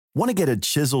Want to get a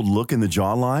chiseled look in the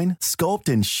jawline? Sculpt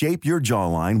and shape your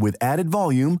jawline with added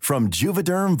volume from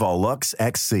Juvederm Volux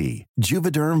XC.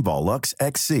 Juvederm Volux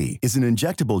XC is an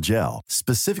injectable gel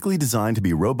specifically designed to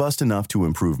be robust enough to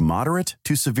improve moderate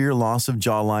to severe loss of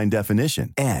jawline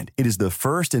definition. And it is the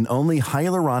first and only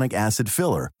hyaluronic acid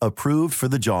filler approved for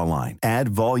the jawline. Add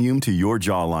volume to your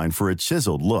jawline for a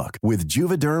chiseled look with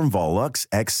Juvederm Volux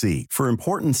XC. For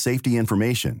important safety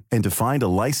information and to find a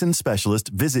licensed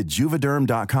specialist, visit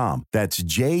juvederm.com. That's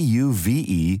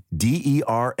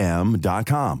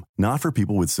JUVEDERM.com. Not for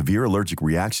people with severe allergic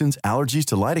reactions, allergies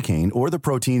to lidocaine, or the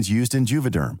proteins used in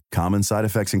Juvederm. Common side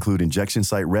effects include injection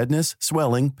site redness,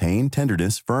 swelling, pain,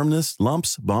 tenderness, firmness,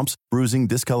 lumps, bumps, bruising,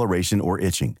 discoloration, or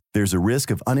itching. There's a risk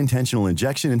of unintentional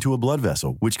injection into a blood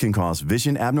vessel, which can cause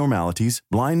vision abnormalities,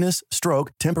 blindness,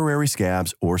 stroke, temporary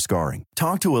scabs, or scarring.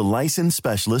 Talk to a licensed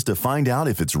specialist to find out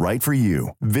if it's right for you.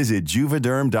 Visit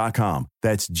Juvederm.com.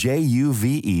 That's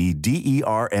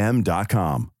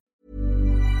JUVEDERM.com.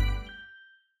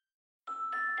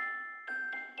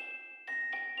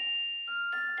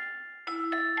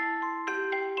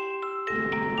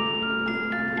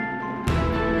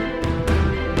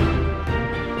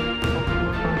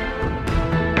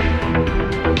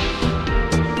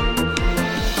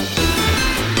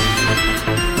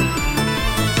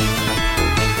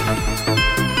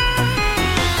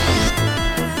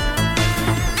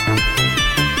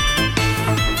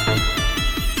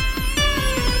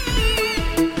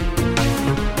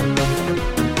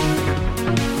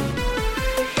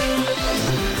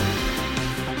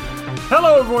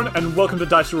 Hello everyone, and welcome to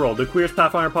Dice to Roll, the queerest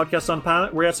Pathfinder podcast on the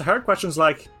planet, where we answer hard questions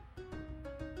like,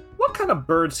 what kind of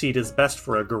bird seed is best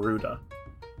for a Garuda?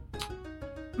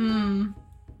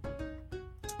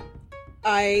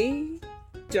 I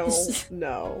don't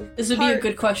know. This would be a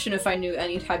good question if I knew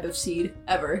any type of seed,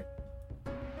 ever.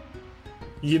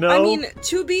 You know? I mean,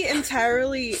 to be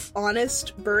entirely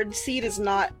honest, bird seed is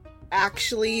not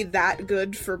actually that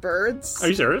good for birds. Are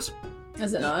you serious?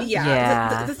 Is it not?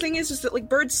 Yeah. The thing is that, like,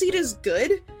 bird seed is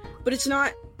good, but it's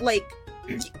not, like...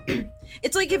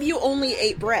 It's like if you only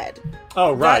ate bread.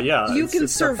 Oh, right, yeah. You can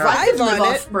survive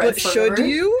on it, but should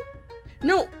you?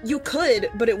 No, you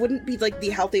could, but it wouldn't be, like, the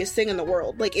healthiest thing in the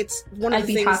world. Like, it's one of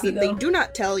the things that they do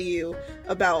not tell you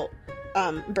about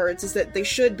birds is that they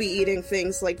should be eating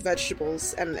things like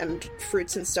vegetables and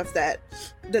fruits and stuff that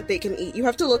they can eat. You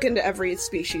have to look into every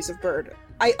species of bird.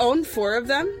 I own 4 of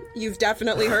them. You've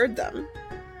definitely heard them.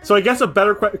 So I guess a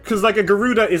better question, because, like, a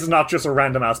Garuda is not just a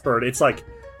random-ass bird. It's, like,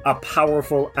 a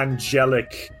powerful,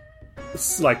 angelic,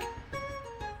 like,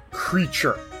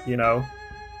 creature, you know?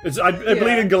 I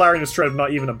believe in Galarian is straight up not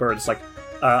even a bird. It's like,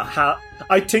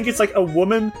 I think it's like a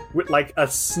woman with, like, a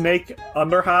snake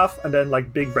under half and then,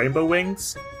 like, big rainbow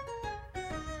wings.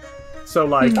 So,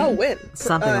 like... Oh, win.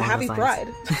 Something Happy Pride.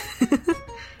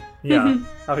 Yeah,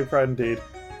 Happy Pride indeed.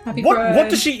 Happy Pride.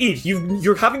 What does she eat?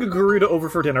 You're having a Garuda over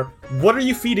for dinner. What are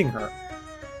you feeding her?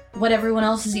 What everyone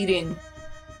else is eating.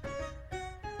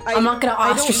 I'm not gonna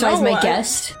ostracize my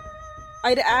guest.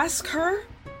 I'd ask her.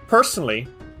 Personally,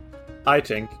 I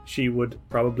think she would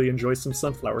probably enjoy some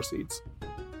sunflower seeds.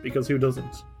 Because who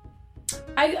doesn't?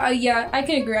 I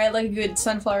can agree. I like a good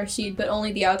sunflower seed, but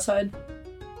only the outside.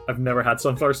 I've never had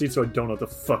sunflower seeds, so I don't know what the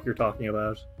fuck you're talking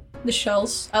about. The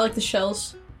shells. I like the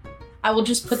shells. I will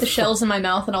just put the shells in my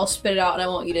mouth and I'll spit it out and I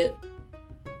won't eat it.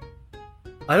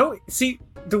 I don't... See,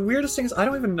 the weirdest thing is I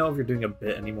don't even know if you're doing a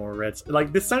bit anymore, Reds.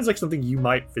 Like, this sounds like something you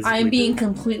might physically I'm being do.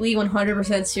 completely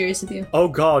 100% serious with you. Oh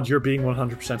god, you're being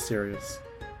 100% serious.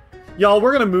 Y'all,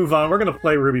 we're gonna move on. We're gonna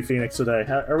play Ruby Phoenix today.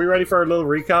 Are we ready for our little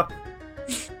recap?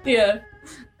 Yeah.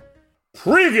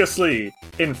 Previously,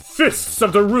 in Fists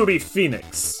of the Ruby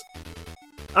Phoenix,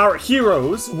 our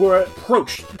heroes were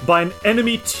approached by an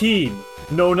enemy team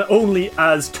known only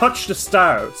as Touch the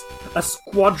Stars, a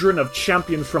squadron of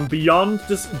champions from beyond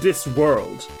this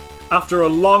world. After a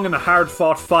long and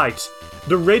hard-fought fight,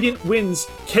 the Radiant Winds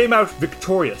came out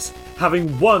victorious,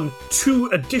 having won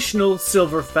 2 additional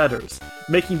silver feathers,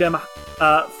 making them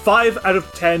 5 out of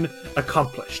 10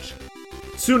 accomplished.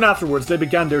 Soon afterwards, they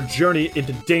began their journey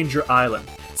into Danger Island,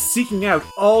 seeking out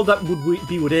all that would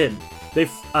be within. They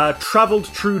travelled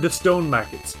through the stone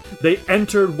markets. They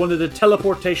entered one of the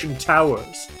teleportation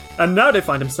towers. And now they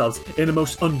find themselves in a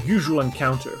most unusual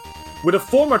encounter with a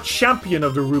former champion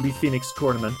of the Ruby Phoenix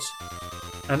tournament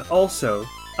and also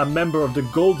a member of the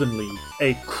Golden League,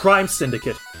 a crime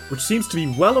syndicate which seems to be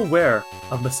well aware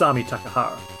of Masami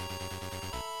Takahara.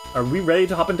 Are we ready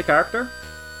to hop into character?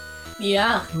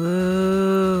 Yeah.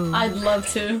 Woo. I'd love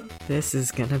to. This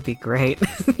is gonna be great.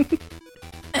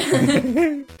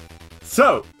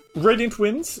 So, Radiant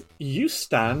Winds, you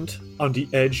stand on the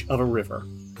edge of a river.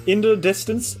 In the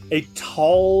distance, a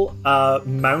tall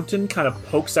mountain kind of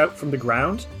pokes out from the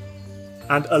ground,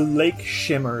 and a lake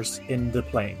shimmers in the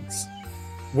plains.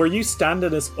 Where you stand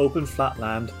in this open flat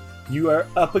land, you are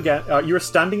you are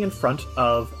standing in front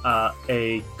of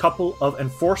a couple of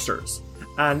enforcers,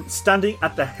 and standing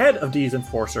at the head of these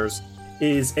enforcers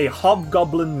is a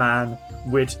hobgoblin man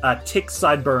with thick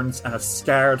sideburns and a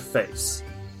scarred face.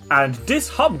 And this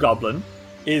hobgoblin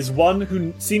is one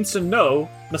who seems to know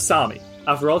Masami.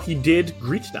 After all, he did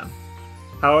greet them.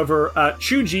 However,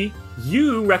 Chuji,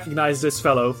 you recognize this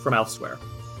fellow from elsewhere.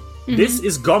 Mm-hmm. This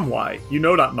is Gomwai. You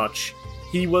know that much.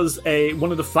 He was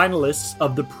one of the finalists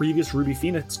of the previous Ruby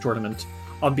Phoenix tournament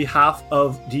on behalf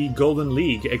of the Golden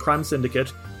League, a crime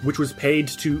syndicate which was paid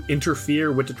to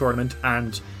interfere with the tournament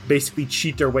and basically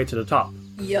cheat their way to the top.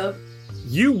 Yup.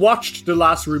 You watched the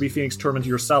last Ruby Phoenix tournament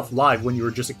yourself live when you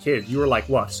were just a kid. You were like,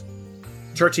 what,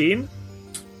 13?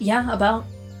 Yeah, about.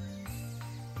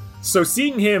 So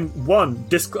seeing him, one,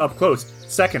 this up close,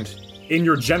 second, in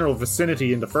your general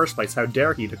vicinity in the first place, how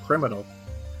dare he, the criminal.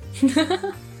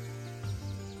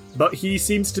 But he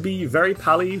seems to be very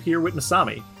pally here with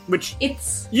Masami, which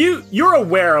you're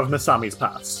aware of Masami's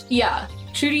past. Yeah,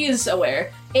 Chuji is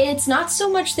aware. And it's not so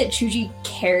much that Chuji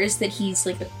cares that he's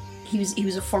like he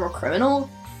was a former criminal,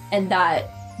 and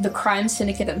that the crime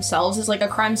syndicate themselves is like a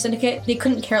crime syndicate. They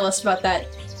couldn't care less about that.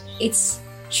 It's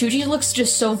Chuji looks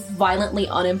just so violently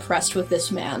unimpressed with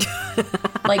this man.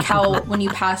 Like how when you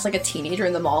pass like a teenager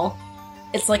in the mall,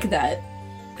 it's like that.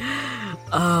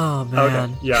 Oh,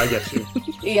 man. Okay, yeah, I get you.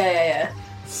 Yeah.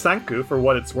 Senku, for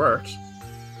what it's worth,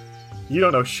 you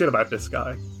don't know shit about this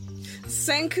guy.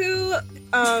 Senku,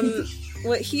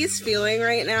 what he's feeling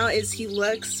right now is he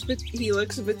looks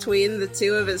between the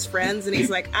two of his friends and he's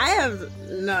like, I have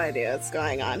no idea what's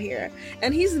going on here.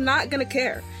 And he's not gonna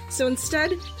care. So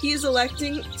instead, he is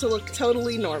electing to look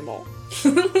totally normal.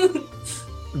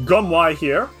 Gomwai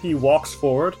here, he walks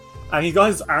forward, and he got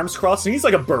his arms crossed, and he's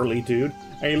like a burly dude.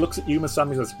 And he looks at you,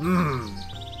 Masami, and says,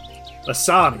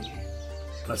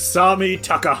 Masami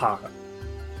Takahara.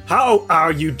 How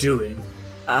are you doing?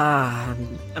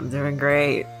 I'm doing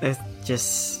great. It's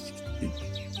just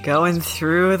going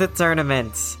through the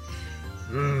tournaments.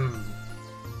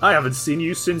 I haven't seen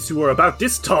you since you were about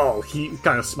this tall. He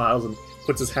kind of smiles and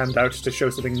puts his hand out to show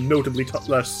something notably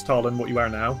less tall than what you are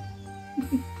now.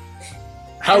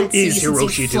 How is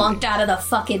Hiroshi doing? Flunked out of the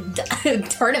fucking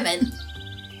tournament.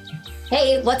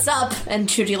 Hey, what's up? And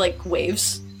Chuji, like,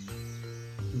 waves.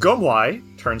 Gomwai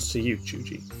turns to you,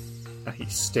 Chuji, and he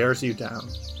stares you down.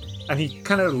 And he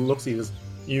kind of looks at you and says,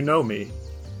 you know me.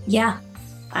 Yeah,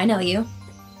 I know you.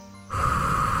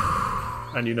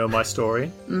 And you know my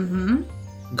story? Mm-hmm.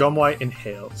 Gomwai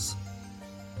inhales.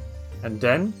 And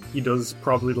then he does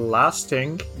probably the last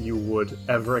thing you would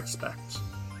ever expect.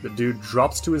 The dude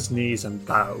drops to his knees and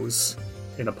bows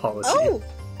in apology. Oh!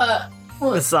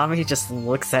 Masami just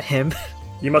looks at him.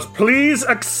 You must please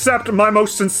accept my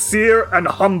most sincere and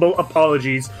humble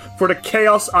apologies for the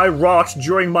chaos I wrought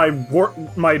during my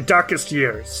darkest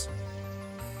years.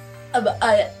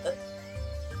 I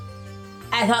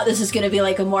thought this was going to be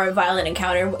like a more violent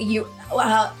encounter. The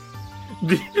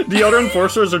other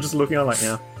enforcers are just looking on like,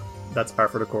 yeah, that's par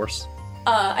for the course.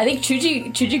 I think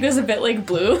Chuji goes a bit like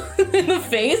blue in the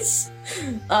face.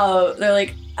 They're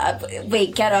like,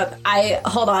 wait, get up.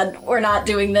 Hold on, we're not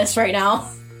doing this right now.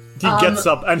 He gets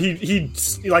up and he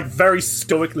like very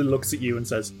stoically looks at you and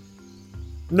says,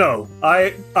 no,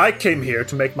 I came here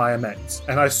to make my amends,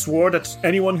 and I swore that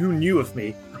anyone who knew of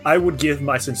me, I would give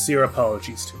my sincere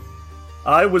apologies to.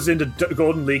 I was in the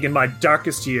Golden League in my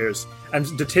darkest years, and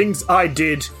the things I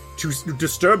did to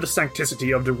disturb the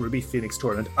sanctity of the Ruby Phoenix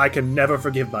tournament, I can never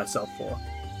forgive myself for.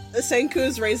 Senku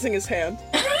is raising his hand.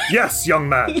 Yes, young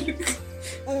man.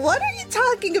 What are you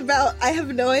talking about? I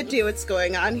have no idea what's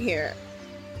going on here.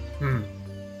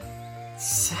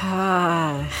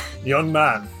 Young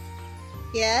man.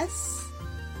 Yes?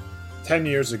 10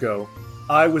 years ago,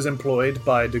 I was employed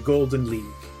by the Golden League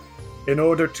in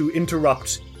order to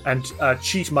interrupt and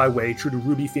cheat my way through the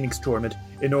Ruby Phoenix tournament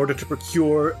in order to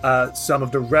procure some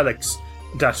of the relics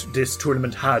that this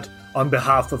tournament had on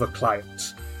behalf of a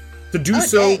client. To do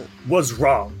so was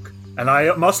wrong, and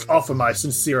I must offer my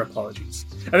sincere apologies.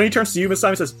 And then he turns to you, Masami,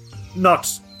 and says,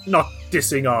 not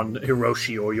dissing on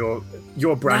Hiroshi or your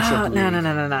branch of the league.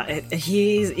 No.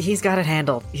 He's got it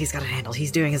handled.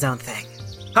 He's doing his own thing.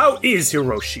 How is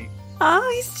Hiroshi?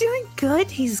 He's doing good.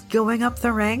 He's going up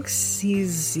the ranks.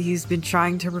 He's been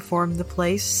trying to reform the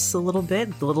place a little bit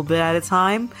at a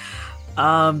time.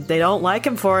 They don't like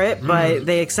him for it, but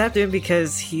they accept him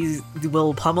because he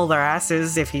will pummel their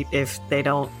asses if they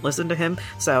don't listen to him.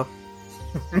 So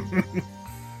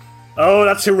Oh,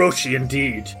 that's Hiroshi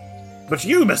indeed. But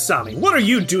you, Masami, what are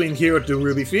you doing here at the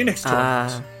Ruby Phoenix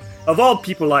tournament? Of all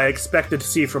people I expected to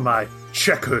see from my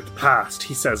checkered past,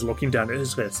 he says, looking down at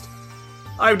his wrist.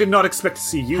 I did not expect to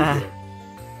see you here.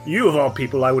 You, of all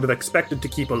people, I would have expected to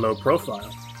keep a low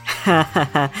profile.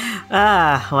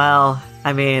 Well,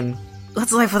 I mean,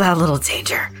 let's live without a little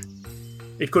danger.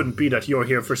 It couldn't be that you're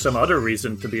here for some other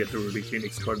reason to be at the Ruby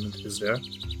Phoenix tournament, is there?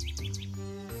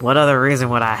 What other reason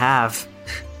would I have?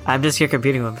 I'm just here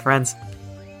competing with friends.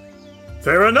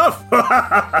 Fair enough!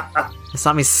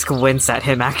 Masami squints at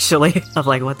him, actually. I'm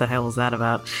like, what the hell is that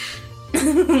about? Do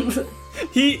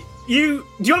you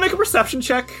want to make a perception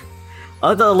check?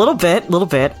 A little bit.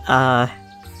 Let's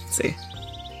see.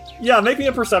 Yeah, make me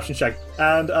a perception check,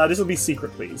 and this will be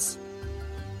secret, please.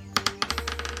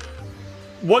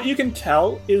 What you can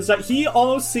tell is that he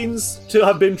almost seems to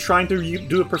have been trying to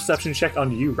do a perception check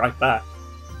on you right back.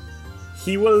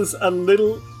 He was a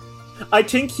little... I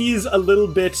think he's a little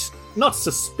bit, not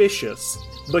suspicious,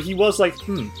 but he was like,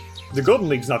 the Golden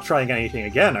League's not trying anything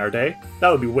again, are they? That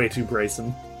would be way too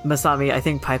brazen. Masami, I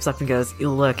think, pipes up and goes,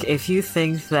 look, if you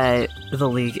think that the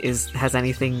League has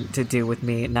anything to do with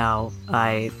me now,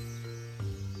 I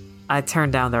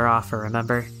turned down their offer,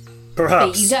 remember?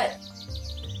 Perhaps. Wait, you got...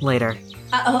 Later.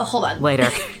 Hold on. Later.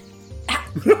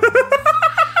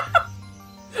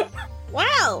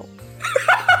 Wow!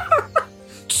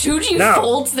 Chuji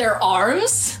folds their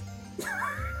arms?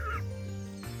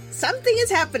 Something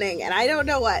is happening, and I don't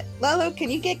know what. Lolo,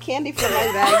 can you get candy from my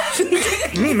bag?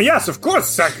 Yes, of course,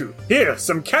 Saku. Here,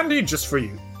 some candy just for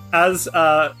you. As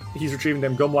he's retrieving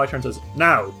them, Gomwai turns and says,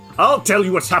 Now, I'll tell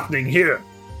you what's happening here.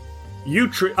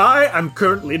 I am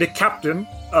currently the captain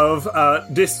of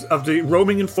the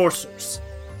roaming enforcers.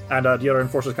 And the other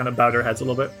enforcers kind of bow their heads a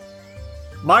little bit.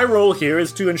 My role here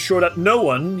is to ensure that no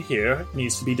one here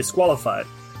needs to be disqualified.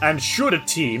 And should a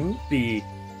team be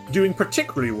doing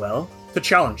particularly well, to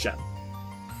challenge them.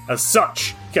 As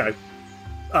such,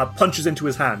 punches into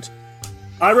his hand.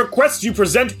 I request you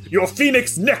present your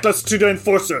Phoenix necklace to the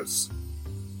enforcers.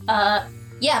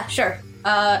 Yeah, sure.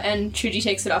 And Chuji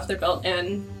takes it off their belt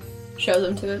and shows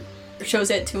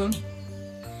it to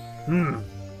him.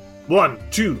 1,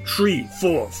 2, 3,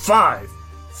 4, 5.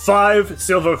 5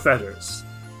 silver feathers.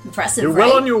 Impressive, You're right?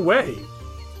 well on your way.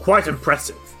 Quite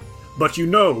impressive. But you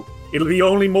know, it'll be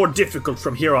only more difficult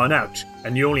from here on out,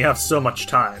 and you only have so much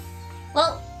time.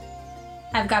 Well,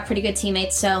 I've got pretty good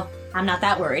teammates, so I'm not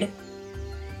that worried.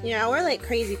 Yeah, we're like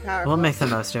crazy powerful. We'll make the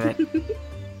most of it.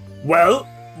 Well,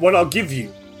 what I'll give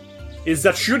you is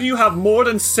that should you have more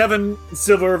than 7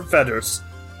 silver feathers,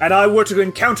 and I were to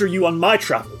encounter you on my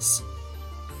travels,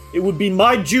 it would be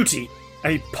my duty,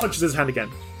 and he punches his hand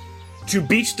again, to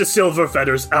beat the silver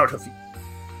feathers out of you.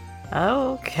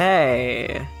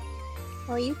 Okay.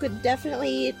 Well, you could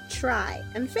definitely try.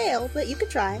 And fail, but you could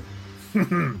try.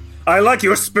 I like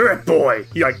your spirit, boy!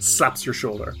 He slaps your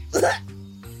shoulder.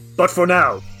 But for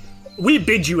now, we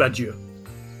bid you adieu.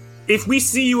 If we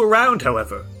see you around,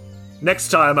 however, next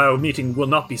time our meeting will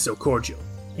not be so cordial.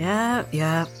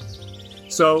 Yeah.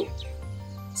 So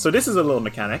this is a little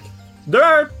mechanic. There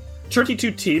are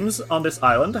 32 teams on this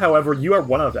island, however, you are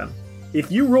one of them. If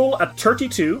you roll a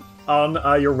 32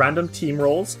 on your random team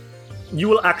rolls, you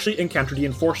will actually encounter the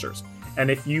enforcers. And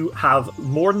if you have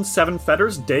more than 7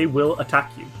 feathers, they will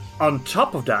attack you. On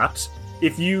top of that,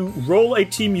 if you roll a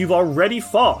team you've already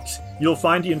fought, you'll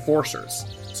find the enforcers.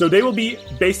 So they will be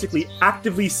basically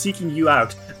actively seeking you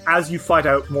out as you fight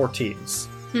out more teams.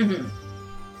 Mm-hmm.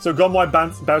 So Gomwai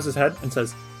bows his head and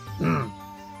says,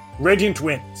 Radiant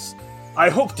wins. I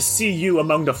hope to see you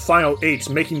among the final 8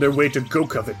 making their way to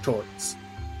Goka victorious.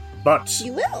 But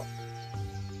you will.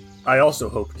 I also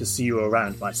hope to see you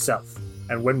around myself.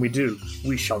 And when we do,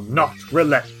 we shall not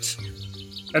relent.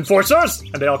 Enforcers!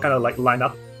 And they all kind of line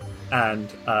up.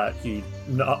 And he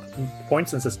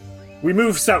points and says, We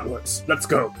move southwards. Let's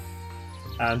go.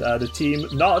 And the team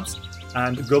nods,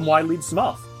 and Gomwai leads them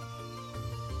off.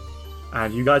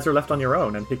 And you guys are left on your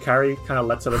own, and Hikari kind of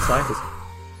lets out a sigh and says,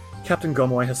 Captain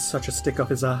Gomwai has such a stick up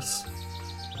his ass.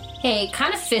 Hey,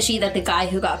 kind of fishy that the guy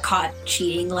who got caught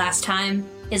cheating last time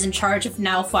is in charge of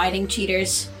now fighting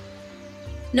cheaters.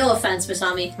 No offense,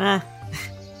 Masami.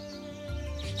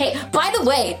 Hey, by the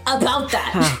way, about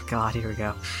that. Oh god, here we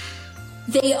go.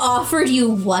 They offered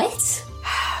you what?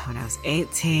 When I was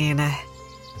 18,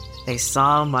 they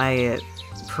saw my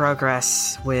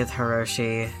progress with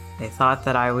Hiroshi. They thought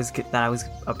that I was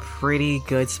a pretty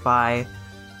good spy,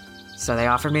 so they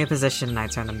offered me a position and I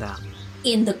turned them down.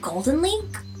 In the Golden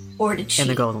League? Or to cheat? In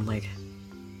the Golden League.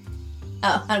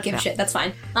 Oh, I don't give a shit. That's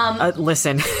fine.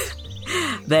 Listen,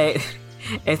 they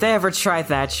if they ever tried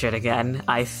that shit again,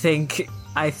 I think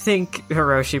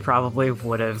Hiroshi probably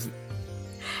would have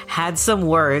had some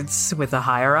words with a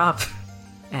higher up,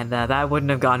 and that wouldn't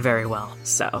have gone very well.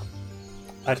 So,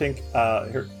 I think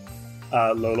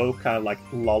Lolo, kind of like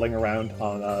lolling around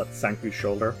on Sanku's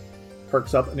shoulder,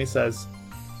 perks up and he says,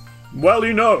 "Well,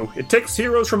 it takes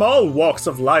heroes from all walks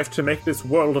of life to make this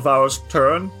world of ours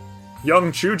turn.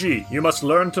 Young Chuji, you must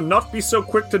learn to not be so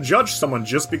quick to judge someone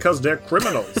just because they're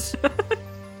criminals."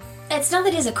 It's not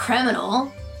that he's a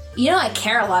criminal. I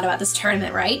care a lot about this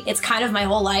tournament, right? It's kind of my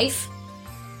whole life.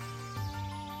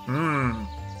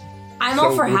 I'm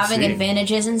all for having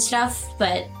advantages and stuff,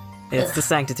 but... It's the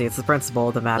sanctity, it's the principle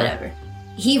of the matter. Whatever.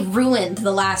 He ruined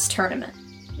the last tournament.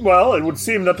 Well, it would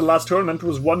seem that the last tournament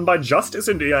was won by justice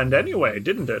in the end anyway,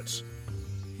 didn't it?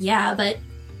 Yeah, but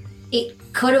it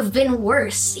could have been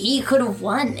worse. He could have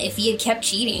won if he had kept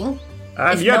cheating.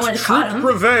 And yet truth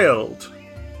prevailed.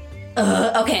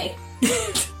 Okay.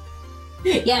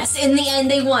 Yes, in the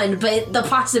end they won, but the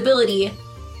possibility...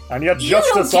 And yet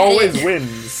justice always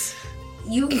wins.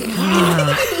 He's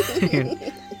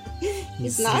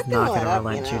not gonna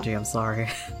relent, Chuji, I'm sorry.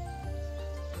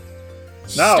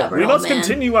 Now, we must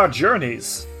continue our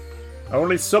journeys.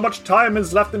 Only so much time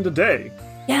is left in the day.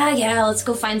 Yeah, let's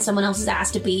go find someone else's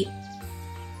ass to beat.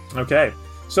 Okay,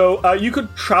 so you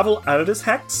could travel out of this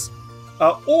hex,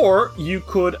 or you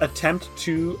could attempt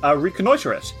to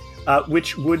reconnoiter it,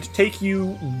 which would take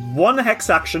you 1 hex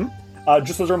action.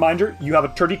 Just as a reminder, you have a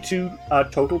 32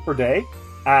 total per day,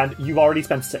 and you've already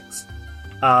spent 6.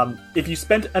 If you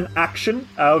spent an action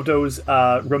out of those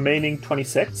remaining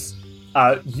 26,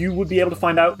 you would be able to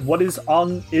find out what is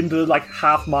in the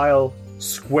half-mile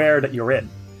square that you're in.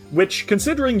 Which,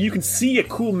 considering you can see a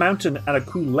cool mountain and a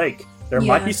cool lake, there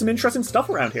might be some interesting stuff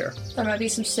around here. There might be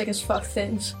some sick as fuck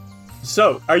things.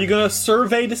 So, are you going to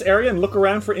survey this area and look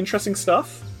around for interesting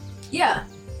stuff? Yeah.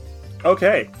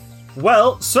 Okay.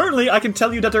 Well, certainly I can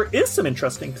tell you that there is some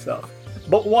interesting stuff.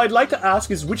 But what I'd like to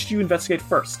ask is, which do you investigate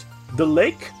first? The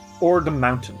lake or the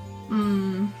mountain?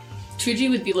 Chuji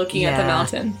would be looking at the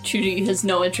mountain. Chuji has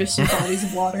no interest in bodies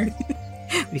of water.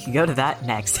 We can go to that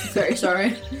next. Very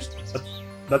sorry.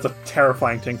 That's a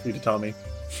terrifying thing for you to tell me.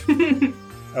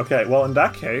 Okay, well, in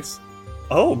that case...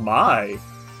 Oh my!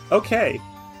 Okay.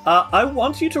 I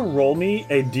want you to roll me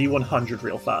a D100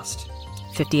 real fast.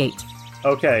 58.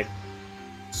 Okay.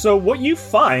 So what you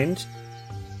find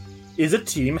is a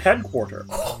team headquarter.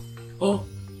 Oh.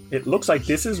 It looks like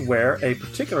this is where a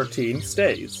particular team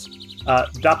stays.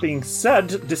 That being said,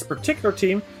 this particular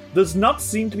team does not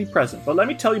seem to be present, but let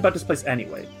me tell you about this place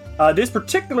anyway. This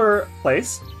particular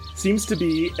place seems to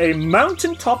be a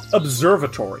mountaintop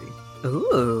observatory.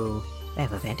 Ooh, they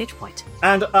have a vantage point.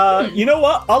 And you know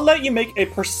what? I'll let you make a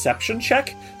perception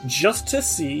check just to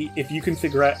see if you can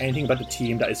figure out anything about the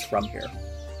team that is from here.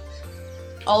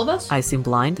 All of us? I seem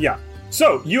blind. Yeah.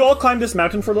 So, you all climb this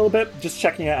mountain for a little bit, just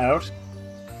checking it out.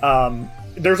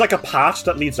 There's a path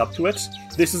that leads up to it.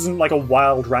 This isn't a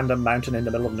wild random mountain in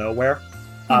the middle of nowhere.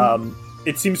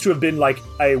 It seems to have been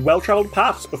a well-traveled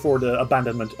path before the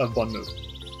abandonment of Bunmu.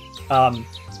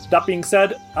 That being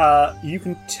said, you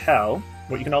can tell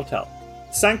what you can all tell.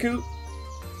 Sanku,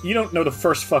 you don't know the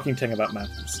first fucking thing about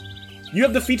mountains. You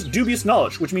have defeated dubious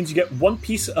knowledge, which means you get 1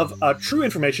 piece of true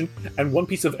information and 1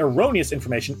 piece of erroneous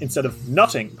information instead of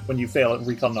nothing when you fail a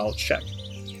recall knowledge check.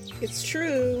 It's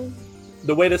true.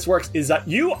 The way this works is that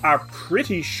you are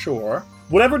pretty sure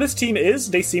whatever this team is,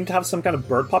 they seem to have some kind of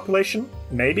bird population.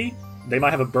 Maybe. They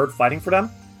might have a bird fighting for them,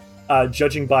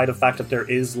 judging by the fact that there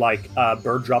is,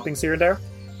 bird droppings here and there.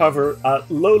 However,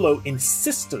 Lolo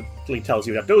insistently tells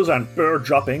you that those aren't bird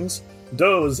droppings,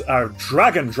 those are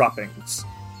dragon droppings.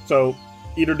 So,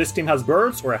 either this team has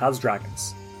birds or it has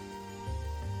dragons.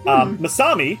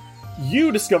 Masami,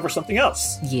 you discover something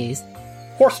else. Yes.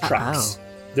 Horse tracks.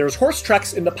 There's horse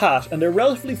tracks in the path, and they're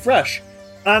relatively fresh,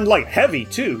 and, heavy,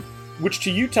 too, which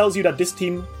to you tells you that this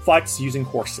team fights using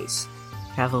horses.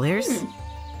 Cavaliers?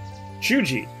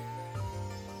 Chuji,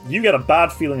 you get a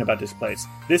bad feeling about this place.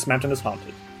 This mountain is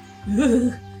haunted.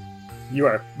 You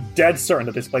are dead certain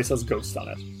that this place has ghosts on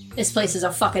it. This place is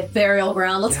a fucking burial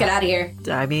ground. Let's get out of here.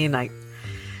 I mean,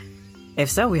 if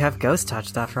so, we have ghost touch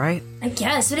stuff, right? I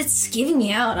guess, but it's giving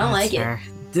me out. I don't like it.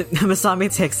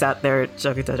 Masami takes out their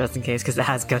Shokuto just in case, because it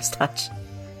has ghost touch.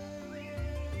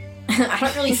 I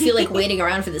don't really feel like waiting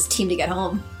around for this team to get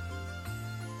home.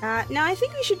 No, I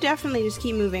think we should definitely just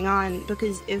keep moving on,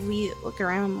 because if we look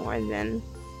around more, then...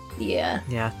 Yeah.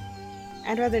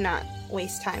 I'd rather not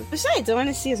waste time. Besides, I want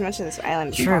to see as much of this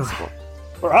island as possible.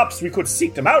 Perhaps we could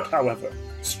seek them out, however.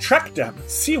 Track them,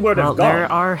 see where they've gone.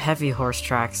 There are heavy horse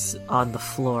tracks on the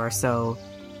floor, so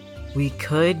We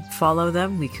could follow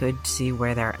them. We could see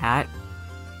where they're at.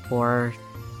 Or,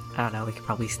 I don't know, we could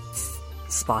probably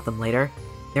spot them later.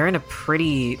 They're in a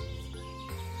pretty...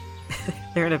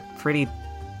 they're in a pretty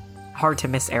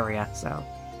hard-to-miss area, so...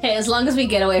 Hey, as long as we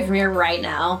get away from here right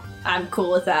now, I'm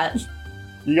cool with that.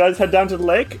 You guys head down to the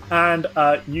lake, and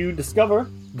you discover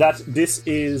that this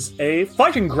is a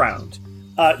fighting ground.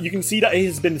 You can see that it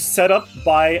has been set up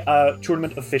by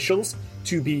tournament officials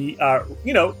to be,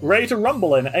 ready to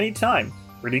rumble in any time.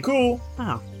 Pretty cool.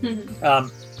 Oh.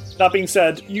 That being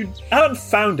said, you haven't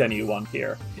found anyone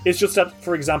here. It's just that,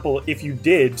 for example, if you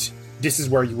did, this is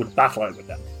where you would battle out with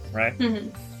them, right? Mm-hmm.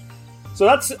 So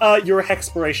that's your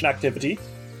hexploration activity.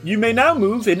 You may now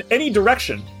move in any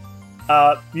direction.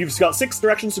 You've got 6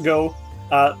 directions to go.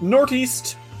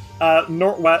 Northeast,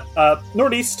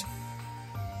 northeast,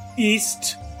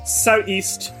 east,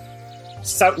 southeast,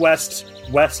 southwest,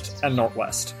 west, and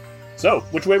northwest. So,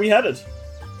 which way are we headed?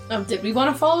 Did we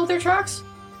want to follow their tracks?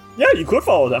 Yeah, you could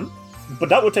follow them, but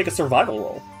that would take a survival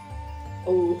roll.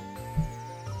 Oh.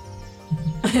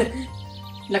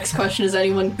 Next question, is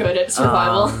anyone good at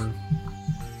survival?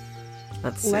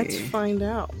 Let's see. Let's find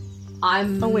out.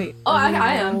 I'm... Oh, wait. Oh,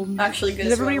 I am actually good Did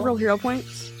at everybody survival. roll hero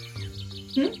points?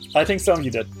 I think some of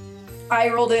you did. I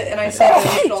rolled it, and I said I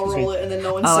should all roll it, and then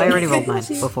no one said I already anything. rolled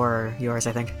mine before yours,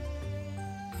 I think.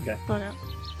 Okay. Okay.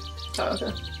 Oh,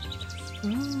 okay.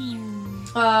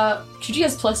 Chuji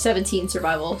has plus 17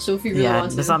 survival, so if you really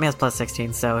want to... Masami has plus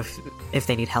 16, so if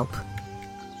they need help.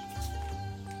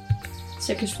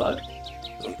 Sick as fuck.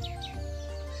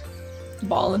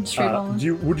 Ballin', straight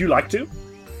ballin'. Would you like to?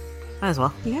 Might as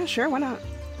well. Yeah, sure, why not?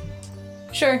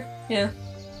 Sure, yeah.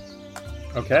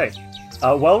 Okay.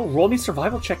 Well, roll me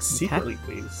survival check secretly,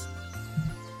 please.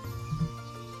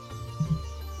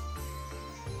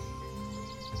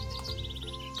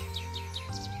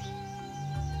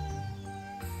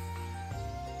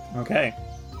 Okay.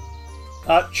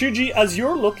 Chuji, as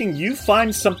you're looking, you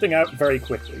find something out very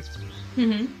quickly.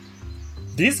 Mm-hmm.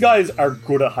 These guys are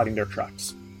good at hiding their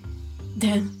tracks.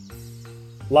 Damn.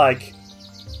 Like,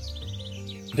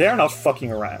 they're not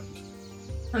fucking around.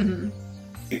 Mm-hmm.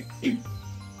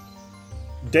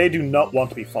 They do not want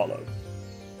to be followed.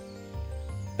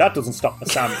 That doesn't stop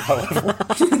Masami, however.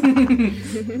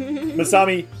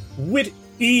 Masami, with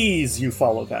ease you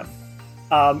follow them.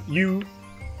 You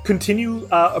continue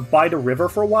by the river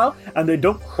for a while, and they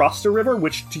don't cross the river,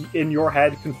 which in your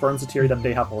head confirms the theory that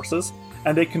they have horses,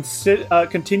 and they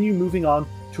continue moving on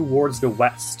towards the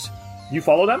west. You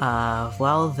follow them?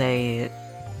 Well, they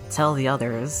tell the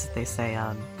others, they say,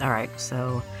 alright,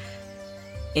 so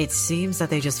it seems that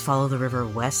they just follow the river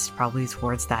west, probably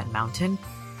towards that mountain.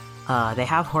 They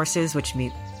have horses, which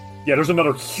mean... Yeah, there's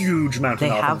another huge mountain.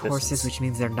 They have horses, which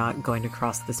means they're not going to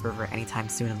cross this river anytime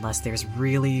soon unless there's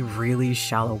really, really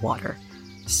shallow water.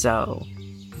 So,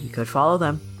 you could follow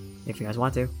them, if you guys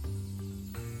want to.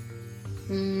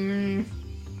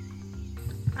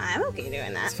 I'm okay doing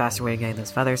It's that. a faster way of getting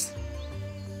those feathers.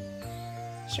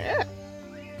 Sure.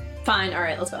 Fine,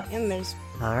 alright, let's go. And there's...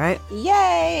 Alright.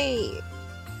 Yay!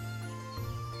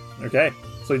 Okay,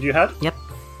 so do you head? Yep.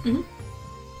 Mm-hmm.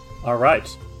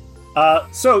 Alright.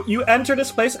 So you enter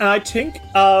this place, and I think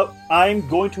I'm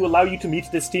going to allow you to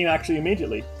meet this team actually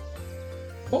immediately.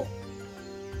 Oh.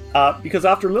 Because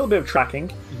after a little bit of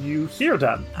tracking, you hear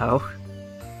them. Oh.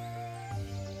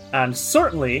 And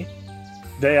certainly,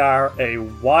 they are a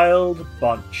wild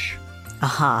bunch.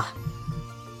 Aha.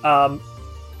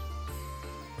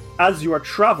 As you are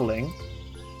traveling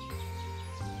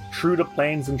through the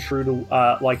plains and through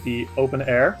the the open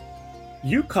air,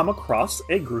 you come across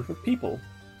a group of people.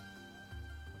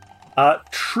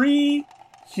 3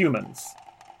 humans.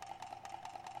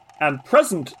 And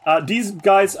present, these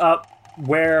guys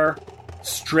wear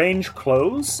strange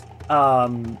clothes.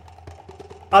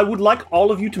 I would like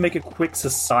all of you to make a quick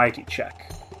society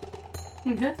check.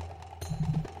 Okay.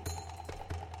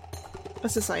 A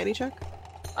society check?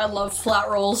 I love flat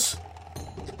rolls.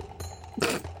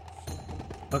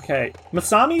 Okay,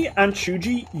 Masami and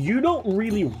Chuji, you don't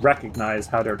really recognize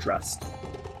how they're dressed.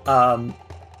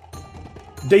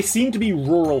 They seem to be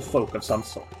rural folk of some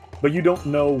sort, but you don't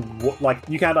know what,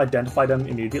 you can't identify them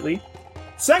immediately.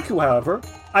 Senku, however,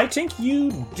 I think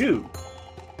you do.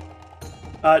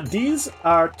 These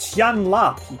are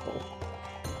Tianla people.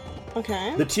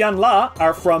 Okay. The Tianla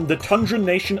are from the tundra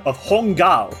nation of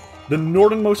Hongao, the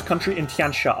northernmost country in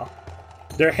Tiansha.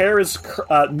 Their hair is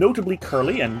notably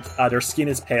curly, and their skin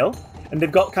is pale, and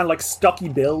they've got kind of like stocky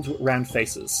builds with round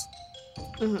faces.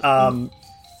 Mm-hmm.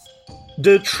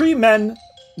 The 3 men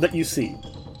that you see,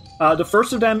 the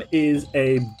first of them is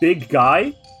a big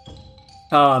guy.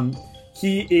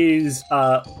 He is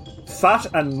fat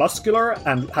and muscular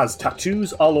and has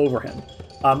tattoos all over him.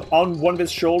 On one of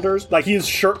his shoulders, like he is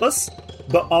shirtless,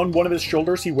 but on one of his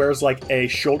shoulders he wears like a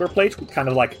shoulder plate with kind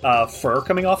of like fur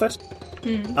coming off it.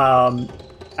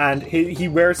 And he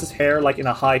wears his hair like in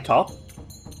a high top.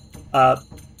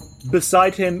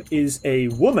 Beside him is a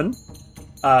woman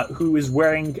who is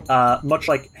wearing much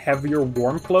like heavier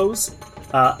warm clothes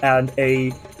and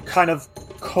a kind of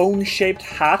cone-shaped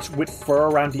hat with fur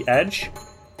around the edge.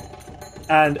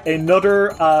 And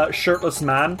another shirtless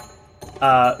man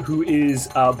who is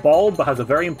bald but has a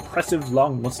very impressive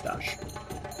long mustache.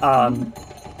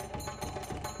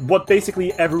 What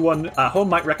basically everyone at home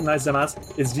might recognize them as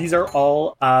is these are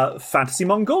all fantasy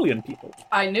Mongolian people.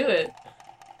 I knew it.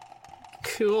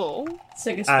 Cool.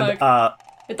 Sick as And fuck.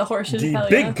 With the horses. the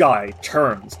big guy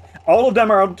turns. All of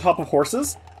them are on top of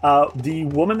horses. The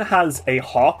woman has a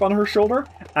hawk on her shoulder,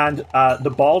 and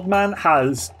the bald man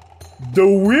has the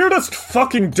weirdest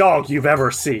fucking dog you've ever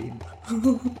seen.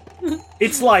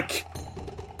 It's like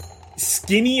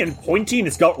skinny and pointy, and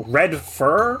it's got red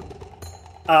fur.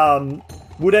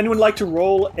 Would anyone like to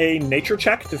roll a nature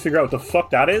check to figure out what the fuck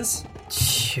that is?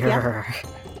 Sure. Yeah.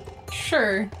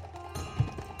 Sure.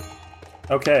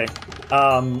 Okay.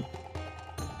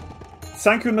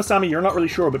 Sanku and Masami, you're not really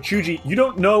sure, but Chuji, you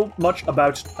don't know much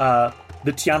about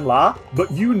the Tianla,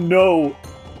 but you know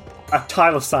a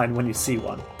Thylacine when you see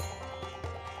one.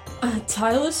 A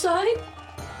Thylacine?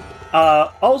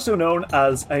 Also known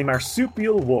as a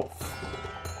marsupial wolf.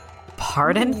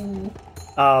 Pardon?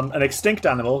 An extinct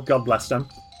animal, God bless them.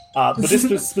 But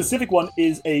this specific one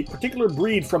is a particular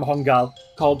breed from Hongal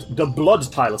called the Blood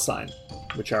Thylacine,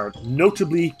 which are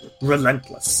notably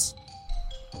relentless.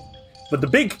 But the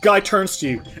big guy turns to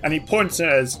you, and he points and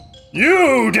says,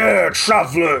 "You there,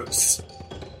 travelers!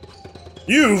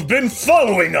 You've been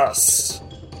following us!"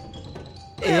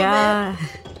 Yeah.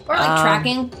 Or like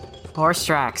tracking. Horse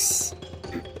tracks.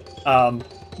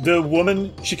 The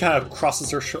woman, she kind of crosses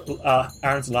her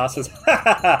arms and laughs, says, "Ha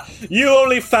ha ha! You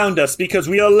only found us because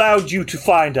we allowed you to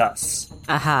find us."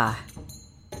 Aha.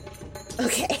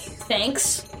 Okay.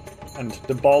 Thanks. And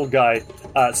the bald guy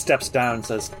steps down and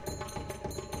says,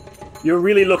 "You're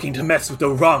really looking to mess with the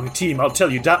wrong team, I'll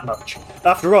tell you that much.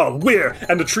 After all, we're..."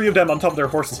 And the three of them on top of their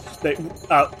horses,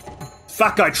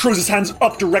 fat guy throws his hands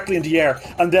up directly in the air,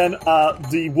 and then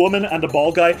the woman and the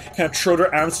bald guy kind of throw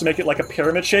their arms to make it like a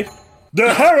pyramid shape.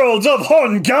 "The Heralds of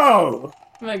Hongal!"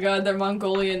 Oh my god, they're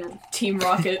Mongolian Team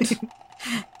Rocket.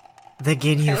 The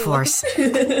Ginyu Force.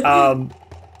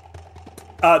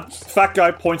 Fat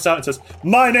guy points out and says,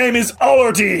 "My name is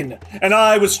Alardine, and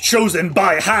I was chosen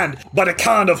by hand by the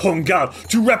Khan of Hongal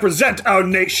to represent our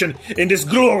nation in this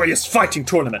glorious fighting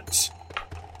tournament."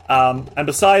 And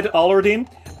beside Alardine,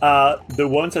 the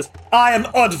woman says, "I am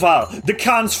Odval, the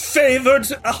Khan's favored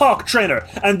hawk trainer,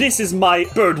 and this is my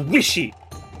bird Wishy."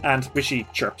 And Wishy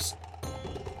chirps.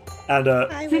 And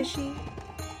Hi, Wishy.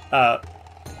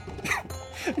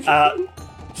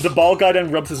 the bald guy then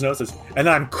rubs his nose and says, "And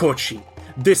I'm Kochi,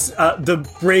 this, the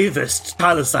bravest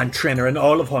Thylacine trainer in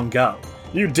all of Hongal.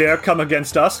 You dare come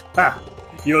against us? Ha!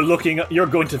 You're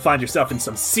going to find yourself in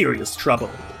some serious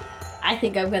trouble." I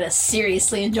think I'm gonna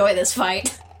seriously enjoy this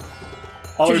fight.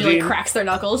 Usually cracks their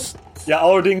knuckles. Yeah,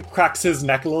 Alardine cracks his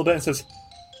neck a little bit and says,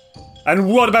 "And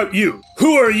what about you?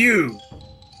 Who are you?"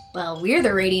 Well, we're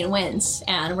the Radiant Winds,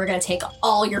 and we're gonna take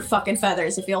all your fucking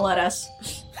feathers if you'll let us.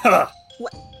 Ha!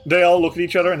 They all look at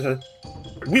each other and say,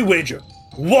 "We wager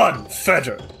 1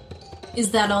 feather."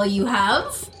 Is that all you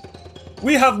have?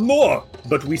 "We have more,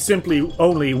 but we simply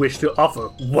only wish to offer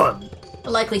 1. A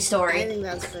likely I story. think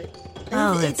that's pretty.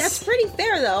 Oh, that's pretty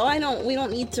fair, though. We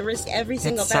don't need to risk every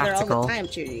single feather all the time,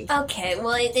 Judy. Okay,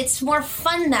 well, it's more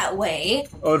fun that way.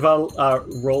 Odval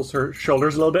rolls her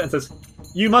shoulders a little bit and says,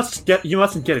 You mustn't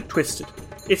get it twisted.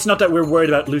 It's not that we're worried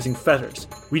about losing feathers.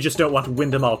 We just don't want to win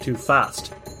them all too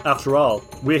fast. After all,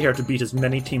 we're here to beat as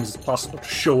many teams as possible to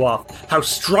show off how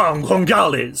strong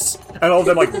Hongal is." And all of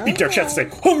them beat their chests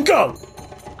and say, "Hongal!"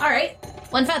 Alright,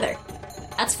 1 feather.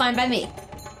 That's fine by me.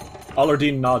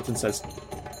 Alardine nods and says,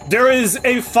 "There is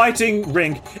a fighting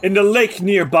ring in the lake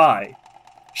nearby.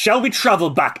 Shall we travel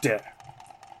back there?"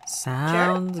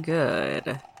 Sounds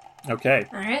good. Okay.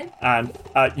 Alright. And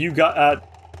you got,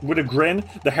 with a grin,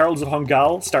 the Heralds of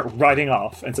Hongal start riding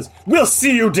off and says, "We'll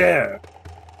see you there!"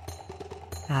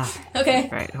 Okay.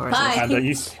 Right, horses. Bye. And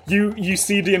you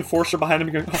see the enforcer behind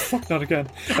him going, "Oh fuck, not again."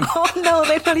 And, Oh no,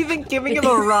 they're not even giving him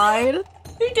a ride.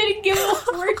 They didn't give him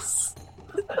a horse.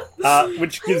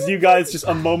 which gives you guys just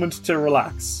a moment to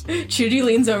relax. Chuji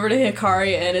leans over to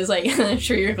Hikari and is like, "I'm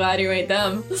sure you're glad you ain't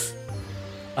them."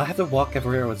 I have to walk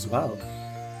everywhere as well.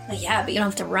 Well, yeah, but you don't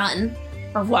have to run.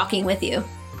 We're walking with you.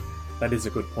 That is a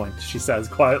good point, she says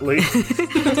quietly.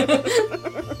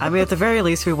 I mean, at the very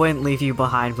least, we wouldn't leave you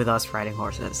behind with us riding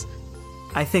horses.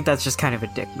 I think that's just kind of a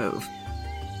dick move.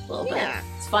 A little bit.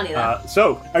 It's funny, though.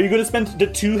 So, are you going to spend the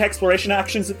 2 exploration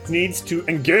actions it needs to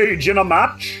engage in a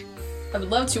match? I would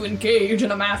love to engage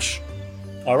in a match.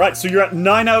 Alright, so you're at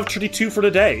 9 out of 32 for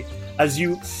the day, as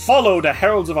you follow the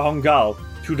Heralds of Ahungal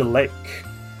to the lake.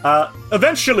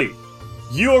 Eventually,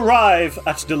 you arrive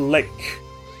at the lake.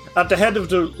 At the head of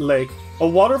the lake, a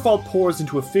waterfall pours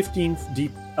into a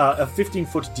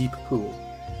 15-foot deep pool.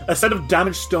 A set of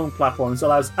damaged stone platforms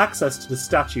allows access to the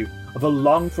statue of a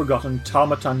long-forgotten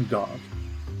Taumatan god.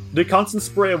 The constant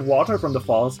spray of water from the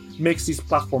falls makes these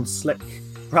platforms slick.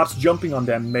 Perhaps jumping on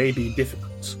them may be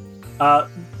difficult.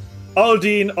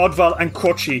 Aldine, Odval, and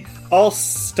Kochi all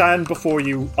stand before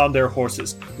you on their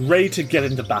horses, ready to get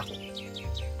into battle.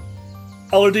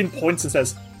 Aldine points and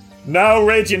says, "Now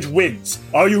Radiant wins.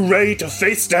 Are you ready to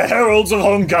face the Heralds of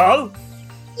Ahungal?"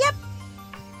 Yep.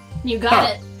 You got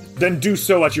it. Then do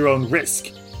so at your own risk.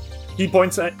 He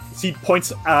points at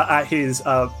his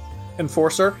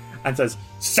enforcer and says,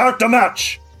 "Start the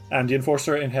match!" And the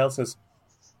enforcer in Hell says,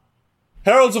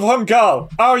 "Heralds of Ahungal,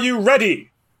 are you ready?"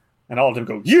 And all of them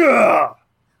go, "Yeah!"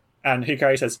 And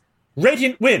Hikari says,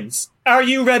 "Radiant wins. Are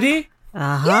you ready?"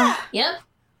 Uh-huh. Yep.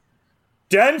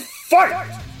 Then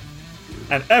fight!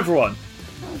 And everyone,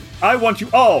 I want you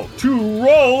all to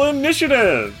roll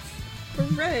initiative!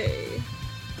 Hooray.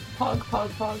 Pog.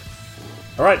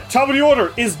 Alright, top of the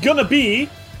order is gonna be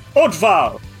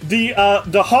Odval, the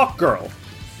hawk girl.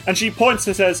 And she points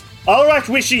and says, "Alright,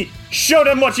 Wishy, show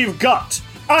them what you've got!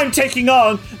 I'm taking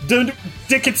on the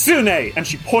Kitsune!" And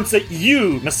she points at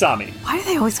you, Masami. Why do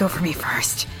they always go for me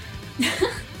first?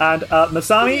 And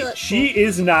Masami, she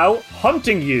is now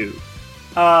hunting you.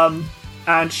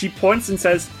 And she points and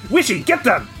says, "Wishy, get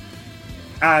them!"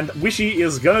 And Wishy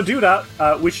is gonna do that.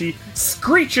 Wishy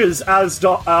screeches as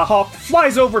the hawk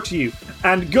flies over to you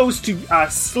and goes to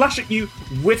slash at you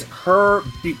with her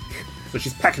beak. So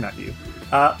she's pecking at you.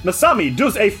 Masami,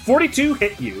 does a 42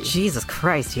 hit you? Jesus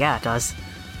Christ, yeah, it does.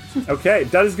 Okay,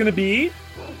 that is gonna be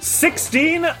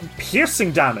 16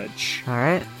 piercing damage.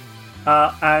 Alright.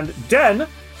 And then,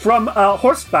 from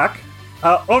horseback,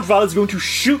 Odval is going to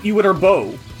shoot you with her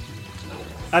bow.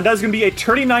 And that is going to be a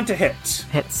 39 to hit.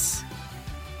 Hits.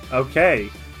 Okay.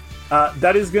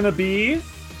 That is going to be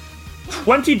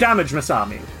 20 damage,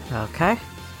 Masami. Okay.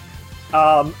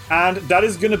 And that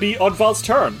is going to be Odval's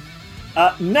turn.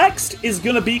 Next is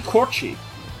going to be Korchi.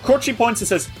 Korchi points and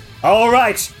says,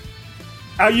 "Alright,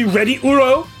 are you ready,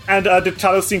 Uro?" And the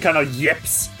Talosine kind of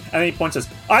yips. And he points and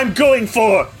says, "I'm going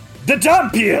for the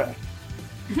Dampier!"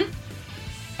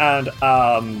 And,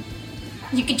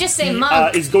 You could just say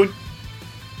monk. is going...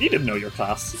 You didn't know your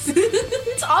class.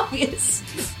 It's obvious.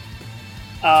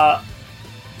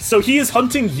 So he is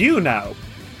hunting you now.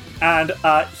 And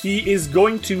he is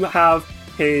going to have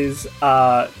his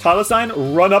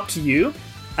Talosine run up to you.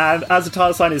 And as the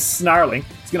Talosine is snarling,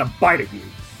 he's going to bite at you.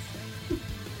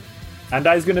 And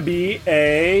that is going to be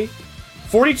a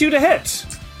 42 to hit.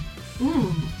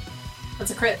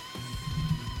 That's a crit.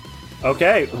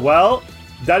 Okay, well,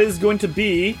 that is going to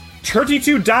be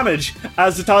 32 damage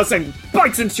as the Talosine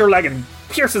bites into your leg and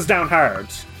pierces down hard.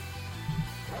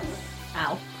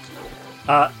 Ow.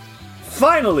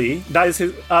 Finally, that is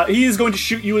his. He is going to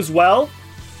shoot you as well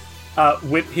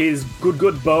with his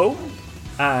good bow,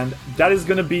 and that is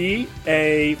going to be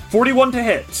a 41 to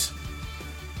hit.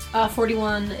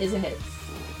 41 is a hit.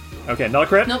 Okay, not a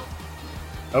crit? Nope.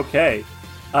 Okay.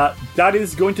 That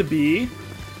is going to be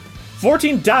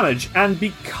 14 damage, and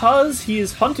because he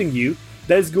is hunting you,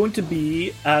 there's going to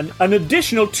be an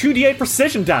additional 2d8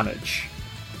 precision damage.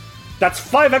 That's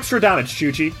 5 extra damage,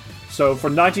 Chuchi. So for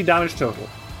 90 damage total.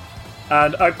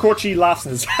 And Korchi laughs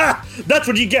and says, "Ha! That's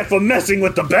what you get for messing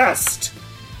with the best!"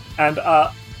 And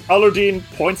Alardine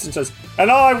points and says,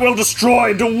 "And I will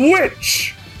destroy the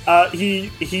witch!"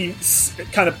 He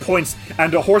kind of points,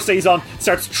 and the horse that he's on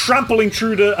starts trampling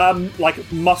through the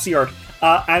mossy earth,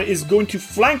 and is going to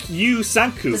flank you,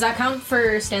 Sanku. Does that count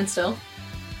for standstill?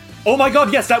 Oh my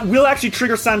god, yes, that will actually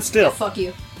trigger standstill. Yeah, fuck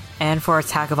you. And for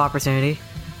attack of opportunity.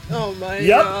 Oh my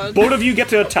Yep, god. both of you get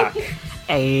to attack.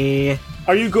 A.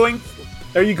 Are you going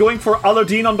for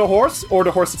Alardine on the horse or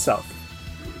the horse itself?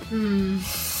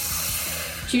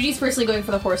 Chuji's personally going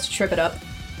for the horse to trip it up.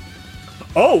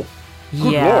 Oh,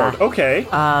 good Yeah. lord. Okay.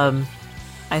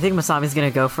 I think Masami's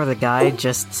gonna go for the guy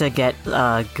just to get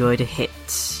a good hit.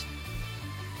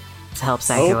 To help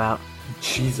Sanko out.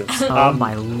 Jesus. Oh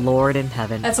my lord in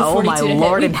heaven. That's a oh 42 my to hit.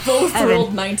 lord We in both heaven.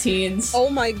 rolled 19s. Oh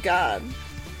my god.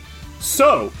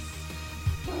 So,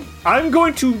 I'm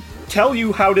going to tell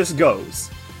you how this goes.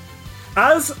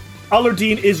 As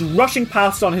Alardine is rushing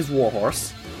past on his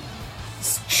warhorse,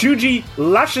 Chuji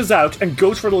lashes out and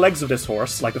goes for the legs of this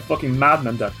horse, like a fucking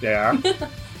madman that they are.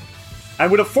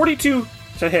 And with a 42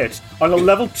 to hit on a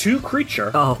level 2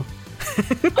 creature, who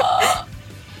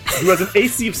has an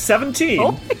AC of 17.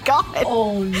 Oh my god.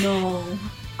 Oh no.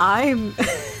 I'm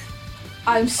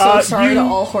so sorry to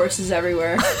all horses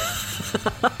everywhere.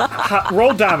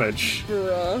 Roll damage.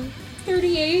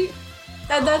 38?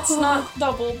 That's not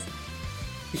doubled.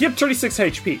 He had 36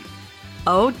 HP.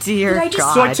 Oh dear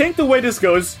god. So I think the way this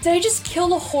goes... Did I just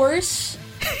kill a horse?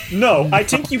 No, I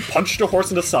think you punch the horse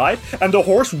in the side, and the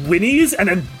horse whinnies and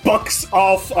then bucks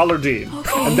off Alardine.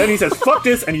 Okay. And then he says, fuck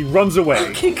this, and he runs away.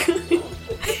 Okay, good.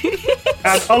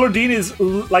 And Alardine is,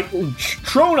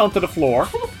 thrown onto the floor,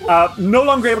 no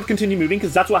longer able to continue moving,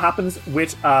 because that's what happens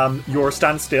with your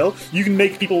standstill. You can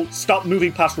make people stop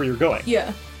moving past where you're going.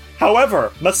 Yeah.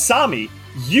 However, Masami,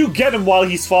 you get him while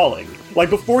he's falling. Like,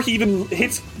 before he even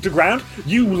hits the ground,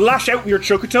 you lash out with your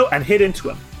Chokuto and hit into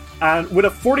him. And with a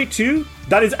 42,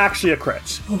 that is actually a crit.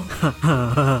 So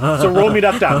roll me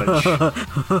that damage.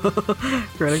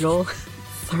 Critical.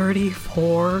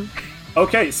 34.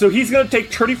 Okay, so he's going to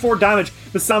take 34 damage,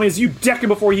 Masami, as you deck him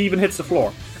before he even hits the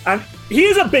floor. And he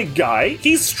is a big guy.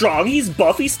 He's strong, he's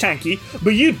buff, he's tanky,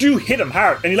 but you do hit him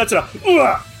hard, and he lets it out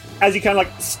as he kind of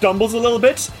like stumbles a little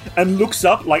bit and looks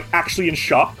up, like actually in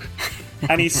shock.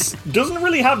 And he doesn't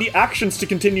really have the actions to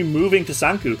continue moving to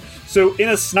Sanku. So in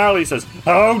a snarl, he says,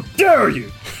 "How dare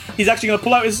you!" He's actually going to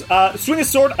pull out his swing his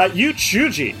sword at you,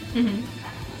 Chuji. Mm-hmm.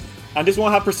 And this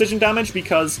won't have precision damage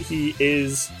because he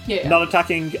is not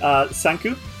attacking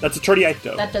Sanku. That's a 38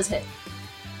 though. That does hit.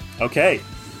 Okay.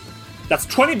 That's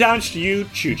 20 damage to you,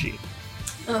 Chuji.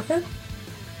 Okay.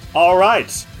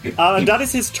 Alright. And that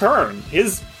is his turn.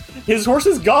 His horse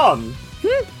is gone.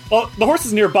 Well, the horse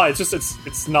is nearby. It's just,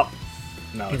 it's not...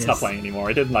 No, it's not playing anymore.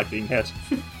 It didn't like being hit.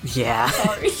 Yeah.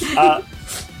 Sorry.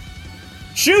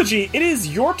 Chuji, it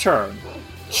is your turn.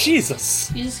 Jesus.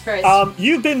 Jesus Christ.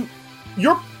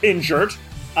 You're injured.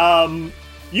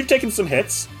 You've taken some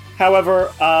hits.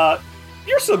 However,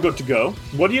 you're still good to go.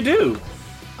 What do you do?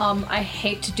 I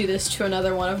hate to do this to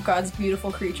another one of God's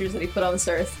beautiful creatures that he put on this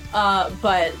earth.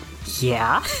 But...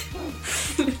 Yeah?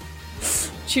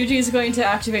 Chuji is going to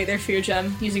activate their Fear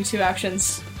Gem using 2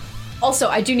 actions. Also,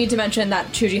 I do need to mention that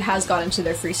Chuji has gone into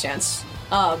their free stance.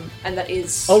 And that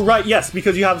is... Oh, right, yes,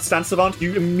 because you have Stance Savant,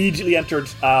 you immediately entered,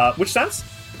 which stance?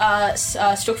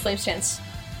 Stoked Flame stance.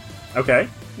 Okay.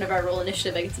 Whenever I roll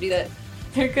initiative, I get to do that.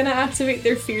 They're gonna activate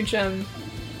their Fear Gem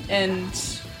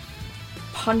and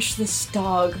punch this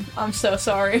dog. I'm so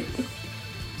sorry.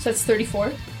 So that's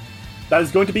 34. That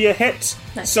is going to be a hit.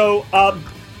 Nice. So,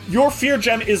 your Fear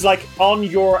Gem is, like, on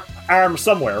your arm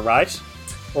somewhere, right?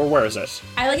 Or where is it?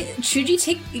 I like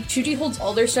Chuji holds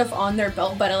all their stuff on their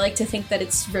belt, but I like to think that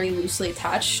it's very loosely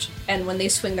attached, and when they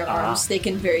swing their arms, they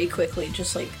can very quickly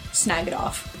just like snag it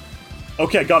off.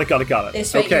 Okay, got it. They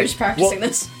spent years practicing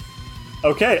this.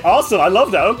 Okay, awesome. I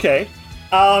love that. Okay.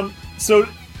 So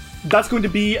that's going to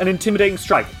be an intimidating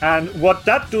strike, and what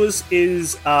that does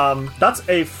is that's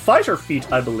a fighter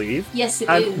feat, I believe. Yes, it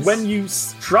is. is. And when you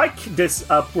strike this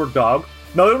poor dog,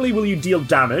 not only will you deal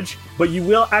damage, but you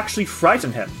will actually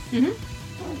frighten him.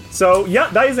 Mm-hmm. So, yeah,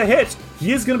 that is a hit.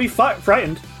 He is going to be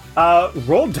frightened.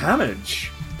 Roll damage.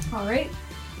 Alright.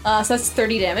 So that's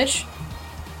 30 damage.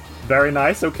 Very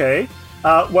nice, okay.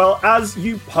 Well, as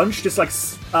you punch,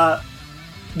 this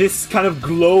kind of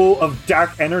glow of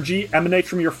dark energy emanates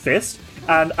from your fist,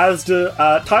 and as the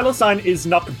Tylosine is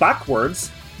knocked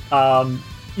backwards,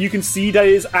 you can see that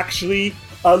it is actually...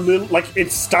 a little, like,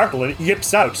 it's startled and it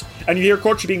yips out. And you hear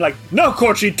Korchi being like, "No,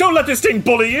 Korchi, don't let this thing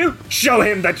bully you! Show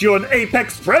him that you're an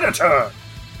apex predator!"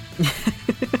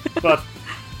 But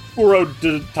poor old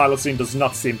Tylosine does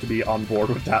not seem to be on board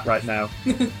with that right now.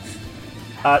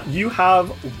 You have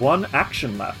 1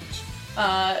 action left.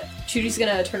 Chuji's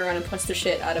gonna turn around and punch the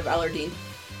shit out of Alardine.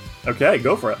 Okay,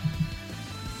 go for it.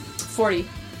 40.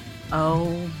 Oh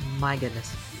my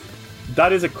goodness.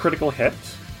 That is a critical hit.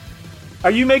 Are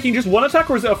you making just 1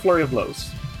 attack, or is it a flurry of blows?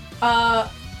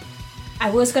 I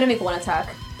was gonna make 1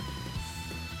 attack.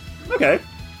 Okay.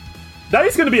 That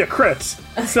is gonna be a crit.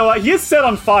 So he is set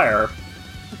on fire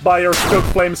by your Stoked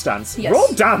Flame stance. Yes.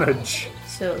 Roll damage.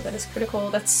 So that is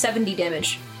critical. That's 70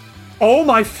 damage. Oh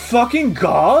my fucking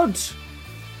god!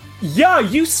 Yeah,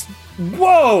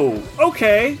 whoa!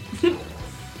 Okay.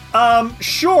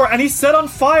 Sure, and he's set on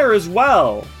fire as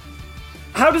well.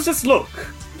 How does this look?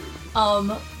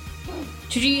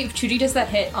 Chuji does that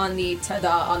hit on the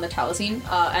Talazine,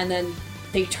 and then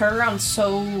they turn around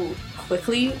so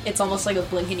quickly, it's almost like a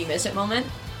blink and you miss it moment.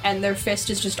 and their fist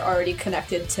is just already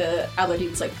connected to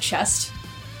Alardin's like chest.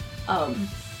 And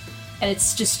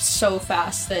it's just so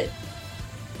fast that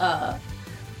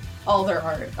all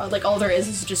there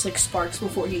is just like sparks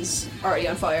before he's already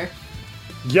on fire.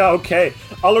 Yeah, okay.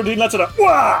 Alardin lets it out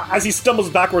as he stumbles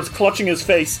backwards, clutching his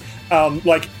face,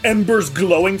 like embers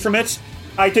glowing from it.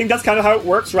 I think that's kind of how it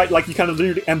works, right? Like you kind of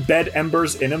literally embed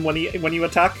embers in him when you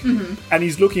attack. Mm-hmm. And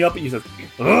he's looking up at you and says,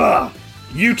 "Ugh!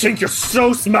 You think you're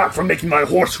so smart for making my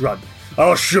horse run?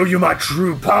 I'll show you my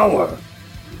true power."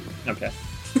 Okay.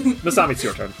 Masami, it's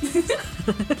your turn.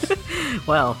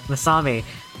 Well, Masami,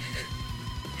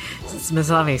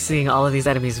 seeing all of these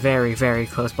enemies very, very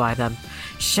close by them.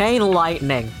 Chain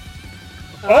lightning.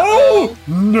 Oh,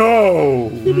 no!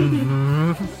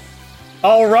 Mm-hmm.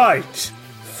 All right.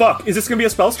 Fuck, is this gonna be a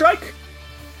spell strike?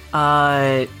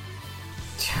 Because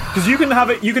you can have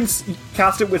it, you can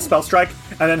cast it with spell strike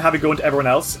and then have it go into everyone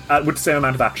else with the same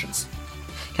amount of actions.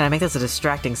 Can I make this a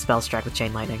distracting spell strike with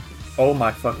chain lightning? Oh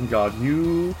my fucking god,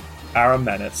 you are a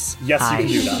menace. Yes, you can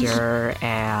do that. I sure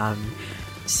am.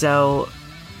 So,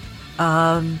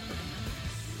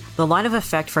 the line of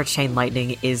effect for chain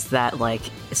lightning is that, like,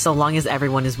 so long as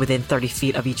everyone is within 30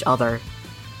 feet of each other,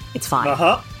 it's fine.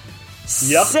 Uh-huh.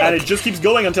 Yep, Sick. And it just keeps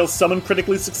going until someone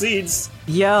critically succeeds.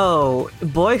 Yo,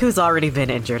 boy who's already been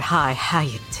injured. Hi, how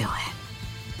you doing?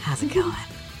 How's it going?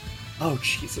 Oh,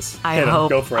 Jesus. I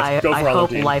hope, go for it. I hope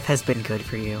Alardin. life has been good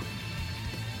for you.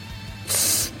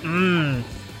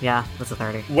 Yeah, that's a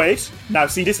 30. Wait, now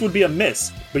see, this would be a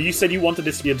miss, but you said you wanted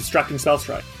this to be a distracting spell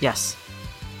strike. Yes.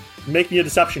 Make me a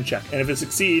deception check, and if it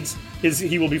succeeds,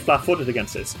 he will be flat-footed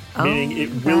against this, meaning it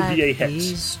will be a hit. That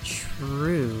is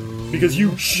true. Because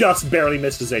you just barely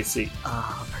missed his AC.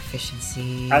 Oh,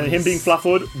 proficiency. And him being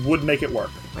flat-footed would make it work.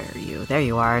 Where are you? There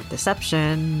you are.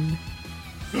 Deception.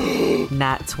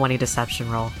 Nat 20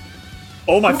 deception roll.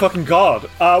 Oh my fucking god.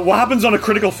 What happens on a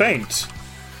critical feint?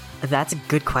 That's a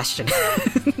good question.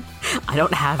 I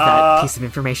don't have that piece of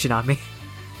information on me.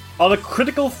 On a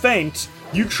critical feint,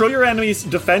 you throw your enemy's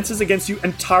defenses against you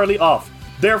entirely off.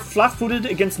 They're flat-footed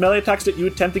against melee attacks that you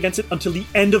attempt against it until the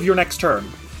end of your next turn.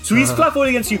 So he's flat-footed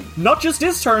against you, not just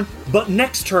this turn, but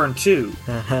next turn too.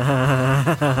 So,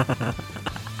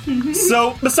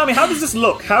 Masami, how does this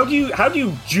look? How do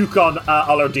you juke on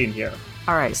Alardin here?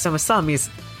 Alright, so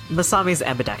Masami's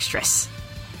ambidextrous.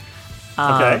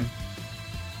 Okay.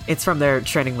 It's from their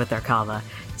training with their Kama.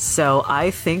 So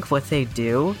I think what they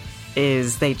do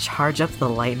is they charge up the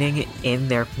lightning in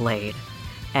their blade.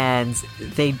 And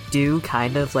they do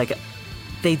kind of like...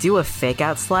 They do a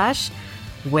fake-out slash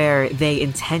where they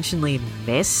intentionally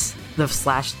miss the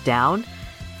slash down,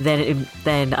 then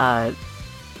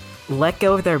let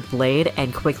go of their blade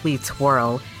and quickly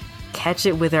twirl, catch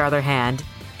it with their other hand,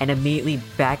 and immediately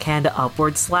backhand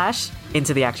upward slash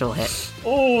into the actual hit.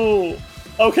 Oh,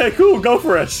 okay, cool, go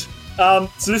for it. So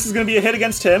this is going to be a hit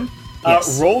against him.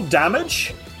 Yes. Roll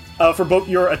damage for both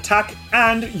your attack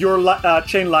and your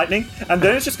chain lightning, and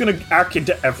then it's just going to arc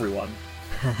into everyone.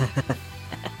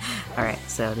 Alright,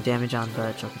 so the damage on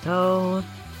the Chocoto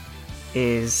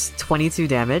is 22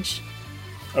 damage.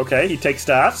 Okay, he takes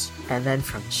that. And then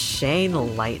from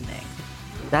chain lightning,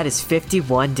 that is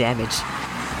 51 damage.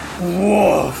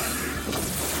 Woof.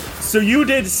 So you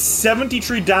did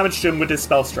 73 damage to him with his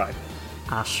spell strike.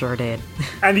 I sure did.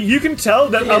 And you can tell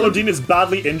that Alardin is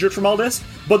badly injured from all this,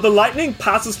 but the lightning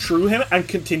passes through him and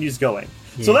continues going.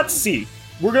 Yeah. So let's see.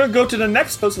 We're going to go to the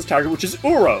next closest target, which is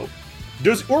Uro.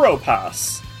 Does Uro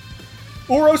pass?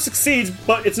 Uro succeeds,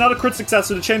 but it's not a crit success,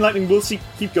 so the chain lightning will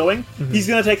keep going. Mm-hmm. He's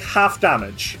going to take half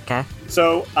damage. Okay.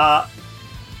 So,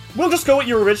 we'll just go with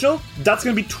your original. That's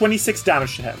going to be 26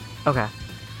 damage to him. Okay.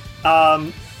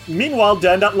 Meanwhile,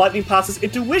 then, that lightning passes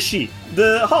into Wishy,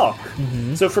 the hawk.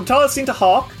 Mm-hmm. So from Taliesin to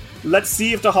hawk, let's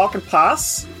see if the hawk can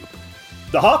pass.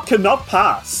 The hawk cannot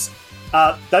pass.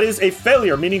 That is a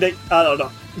failure, meaning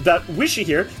that Wishy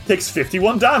here takes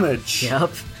 51 damage.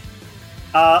 Yep.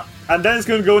 And then it's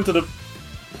going to go into the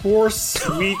poor,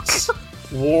 sweet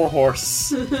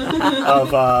warhorse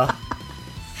of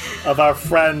our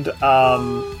friend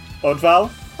Odval,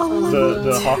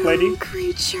 the hawk lady.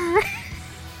 Creature.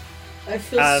 I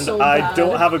feel and so I bad.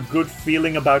 don't have a good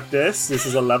feeling about this. This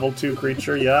is a level 2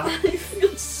 creature, yeah. I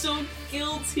feel so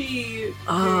guilty.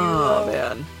 Oh,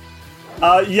 man.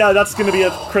 Yeah, that's going to be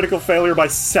a critical failure by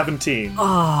 17.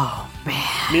 Oh,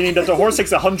 man. Meaning that the horse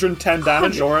takes 110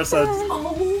 damage. The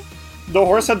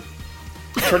horse had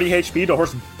 30 HP. The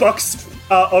horse bucks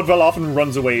Odval off and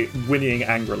runs away, whinnying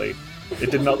angrily. It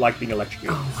did not like being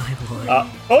electrocuted. Oh, my lord.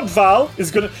 Odval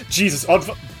is going to... Jesus,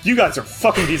 Odval... You guys are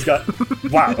fucking these guys.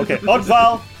 Wow, okay.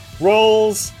 Odval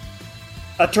rolls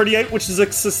a 38, which is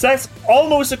a success,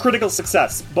 almost a critical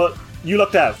success, but you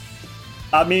lucked out.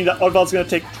 Meaning that Odval's going to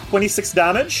take 26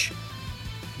 damage.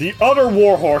 The other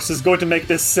warhorse is going to make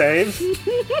this save.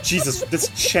 Jesus, this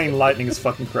chain lightning is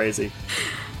fucking crazy.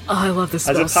 Oh, I love this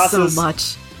spell so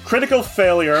much. Critical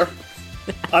failure.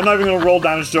 I'm not even going to roll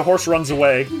damage. The horse runs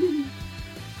away.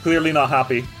 Clearly not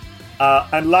happy.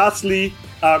 And lastly,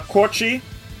 Korchi.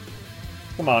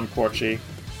 Come on, Korchi.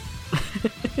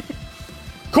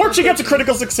 Korchi gets a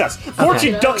critical success.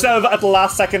 Korchi ducks out of it at the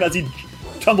last second as he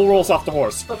tumble rolls off the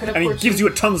horse. And he gives you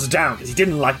a thumbs down because he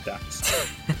didn't like that.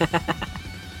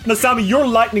 Masami, your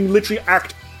lightning literally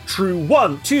act through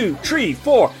 1, 2, 3,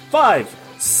 4, 5,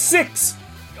 6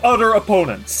 other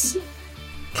opponents.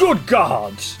 Good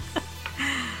God.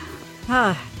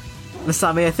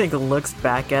 Masami, I think, looks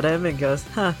back at him and goes,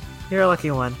 you're a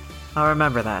lucky one. I'll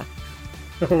remember that.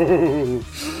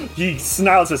 He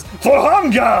snarls this, for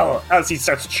Humgal! As he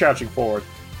starts charging forward.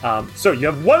 So you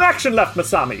have one action left,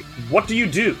 Masami. What do you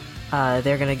do?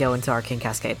 They're gonna go into Arcane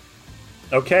Cascade.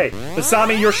 Okay.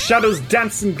 Masami, your shadows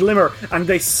dance and glimmer, and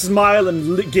they smile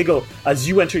and giggle as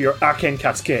you enter your Arcane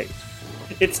Cascade.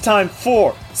 It's time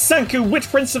for Senku, Witch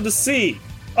Prince of the Sea.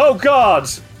 Oh God!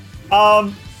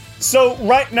 So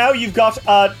right now you've got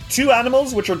 2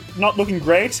 animals, which are not looking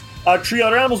great. 3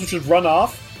 other animals, which have run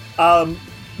off.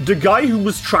 The guy who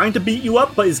was trying to beat you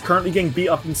up, but is currently getting beat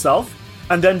up himself.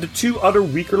 And then the 2 other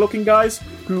weaker-looking guys,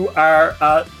 who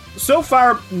are, so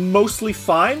far, mostly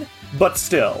fine, but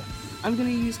still. I'm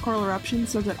gonna use Coral Eruption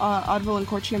so that Odval and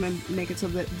Korchi make it so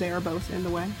that they are both in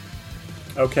the way.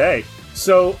 Okay.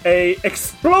 So a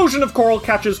explosion of coral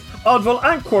catches Odval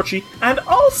and Korchi, and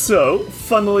also,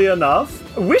 funnily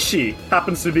enough, Wishy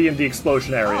happens to be in the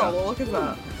explosion area. Oh, well, look at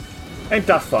that. Ain't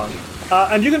that fun?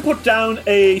 And you can put down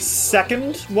a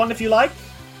second one if you like.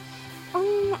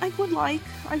 I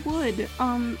would.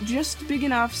 Just big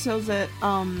enough so that,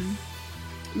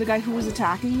 the guy who was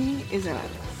attacking me is in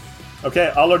it.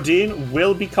 Okay, Alardine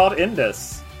will be caught in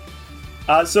this.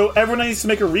 So everyone needs to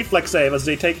make a reflex save as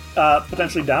they take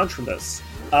potentially damage from this.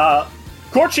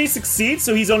 Korchi succeeds,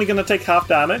 so he's only going to take half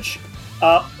damage.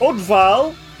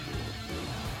 Odval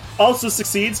also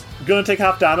succeeds, going to take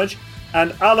half damage.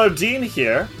 And Alardine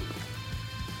here,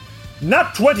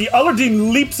 nat 20,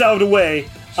 Alardine leaps out of the way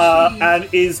and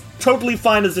is totally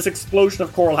fine as this explosion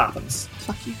of coral happens.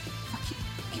 Fuck you.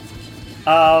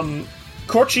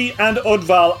 Korchi and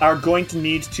Odval are going to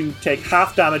need to take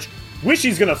half damage.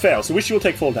 Wishy's going to fail, so Wishy will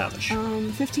take full damage.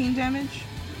 15 damage.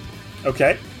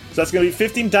 Okay, so that's going to be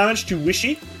 15 damage to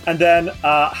Wishy, and then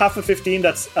half of 15,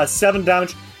 that's 7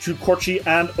 damage to Korchi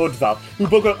and Odval, who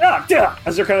both go,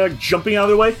 as they're kind of jumping out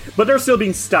of the way, but they're still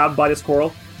being stabbed by this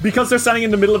coral. Because they're standing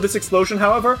in the middle of this explosion,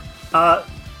 however,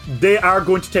 they are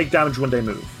going to take damage when they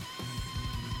move.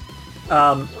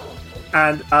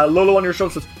 And Lolo on your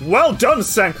shoulder says, well done,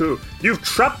 Senku! You've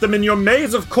trapped them in your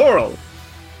maze of coral!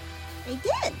 I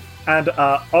did! And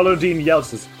Alardine yells,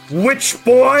 says, Witch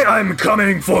boy, I'm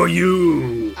coming for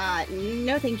you!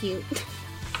 No thank you.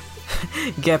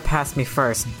 Get past me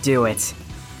first, do it.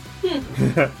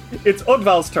 It's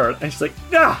Odval's turn, and she's like,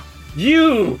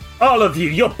 you! All of you,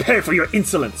 you'll pay for your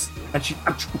insolence! And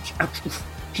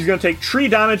she's gonna take 3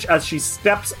 damage as she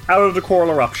steps out of the coral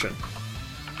eruption.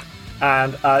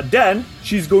 And then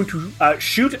she's going to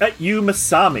shoot at you,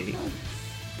 Masami.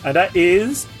 And that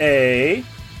is a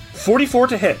 44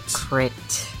 to hit.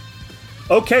 Crit.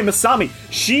 Okay, Masami.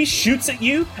 She shoots at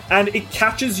you, and it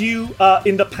catches you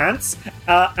in the pants,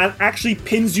 and actually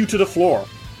pins you to the floor.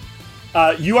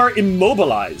 You are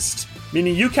immobilized,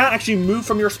 meaning you can't actually move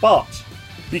from your spot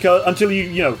until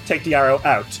you take the arrow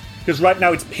out. Because right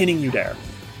now it's pinning you there.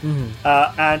 Mm-hmm.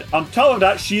 And on top of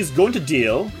that, she is going to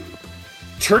deal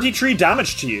 33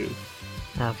 damage to you.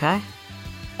 Okay.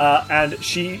 And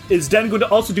she is then going to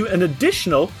also do an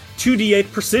additional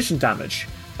 2d8 precision damage.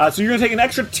 So you're going to take an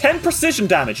extra 10 precision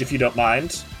damage, if you don't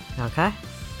mind. Okay.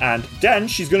 And then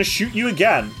she's going to shoot you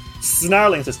again.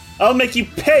 Snarling says, I'll make you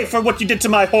pay for what you did to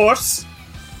my horse.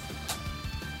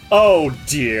 Oh,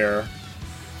 dear.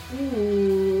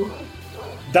 Ooh.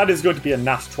 That is going to be a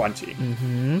nat 20.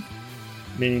 Mm-hmm.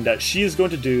 Meaning that she is going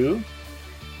to do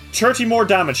 30 more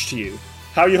damage to you.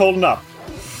 How are you holding up?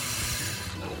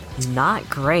 Not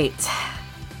great.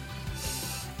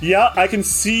 Yeah, I can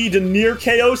see the near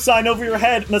KO sign over your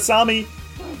head, Masami.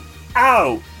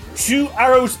 Ow! 2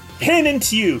 arrows pin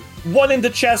into you. 1 in the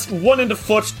chest, 1 in the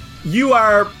foot. You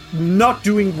are not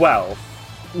doing well.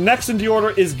 Next in the order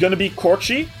is going to be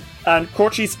Korchi. And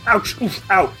Korchi's, ouch, oof,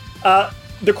 ow.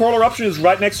 The coral eruption is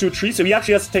right next to a tree, so he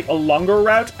actually has to take a longer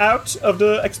route out of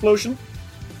the explosion.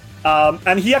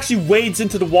 And he actually wades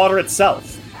into the water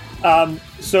itself.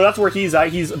 So that's where he's at.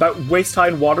 He's about waist high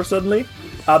in water suddenly,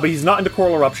 but he's not into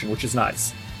Coral Eruption, which is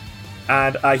nice.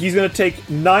 And he's going to take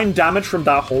 9 damage from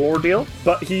that whole ordeal,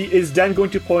 but he is then going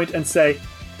to point and say,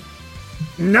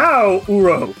 "Now,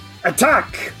 Uro,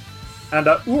 attack!" And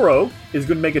Uro is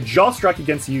going to make a jaw strike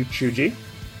against you, Chuji.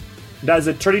 That is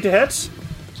a 30 to hit.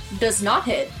 Does not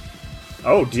hit.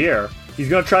 Oh dear. He's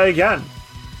going to try again.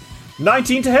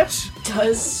 19 to hit.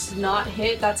 Does not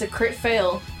hit. That's a crit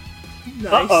fail.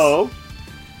 Nice. Uh-oh.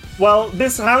 Well,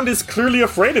 this hound is clearly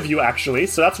afraid of you, actually,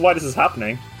 so that's why this is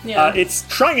happening. Yeah. It's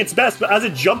trying its best, but as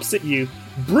it jumps at you,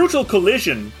 brutal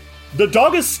collision. The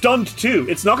dog is stunned too.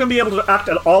 It's not going to be able to act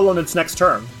at all on its next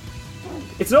turn.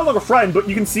 It's no longer frightened, but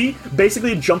you can see,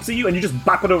 basically it jumps at you and you just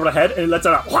bap it over the head and it lets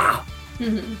out a wah!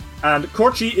 And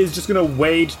Korchi is just going to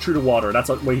wade through the water. That's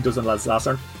what he does in his last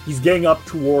turn. He's getting up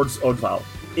towards Odval.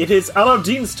 It is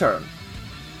Alardin's turn.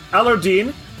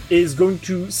 Alardin is going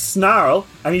to snarl,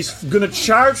 and he's going to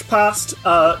charge past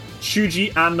Chuji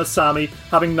and Masami,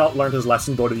 having not learned his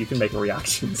lesson. Both of you can make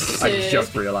reactions. I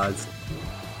just realized.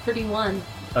 31.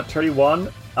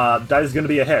 31. That is going to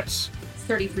be a hit.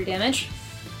 33 damage.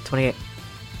 28.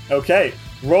 Okay,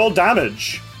 roll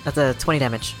damage. That's a 20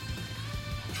 damage.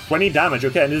 20 damage,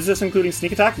 okay, and is this including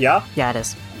sneak attack? Yeah? Yeah, it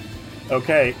is.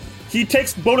 Okay. He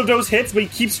takes both of those hits, but he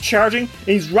keeps charging, and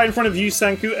he's right in front of you,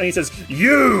 Sanku, and he says,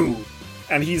 "You!"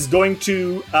 And he's going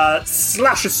to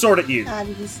slash his sword at you.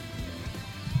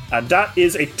 And that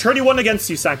is a 31 against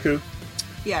you, Sanku.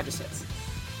 Yeah, just hits.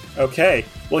 Okay.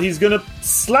 Well, he's going to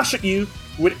slash at you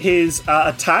with his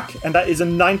attack, and that is a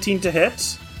 19 to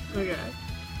hit. Okay.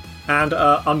 And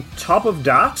on top of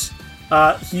that,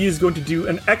 he is going to do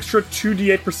an extra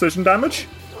 2d8 precision damage,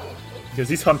 because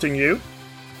he's hunting you.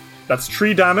 That's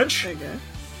 3 damage. Okay.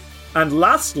 And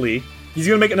lastly, he's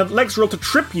going to make an athletics roll to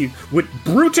trip you with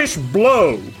Brutish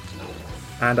Blow.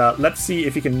 And let's see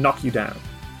if he can knock you down.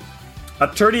 A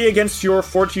 30 against your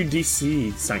Fortitude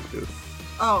DC, Sanku.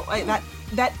 Oh, wait,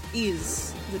 that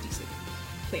is the DC.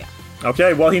 So yeah.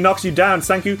 Okay, well, he knocks you down.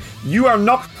 Sanku, you are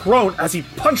knocked prone as he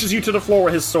punches you to the floor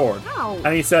with his sword. Ow.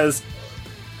 And he says,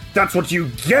 "That's what you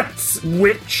get,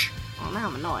 witch!" Oh, now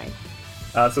I'm annoyed.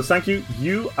 So Sanku,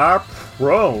 you are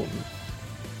prone.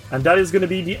 And that is going to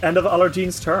be the end of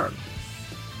Alardin's turn.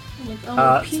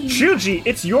 Chuji,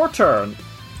 it's your turn.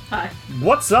 Hi.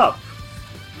 What's up?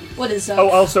 What is up? Oh,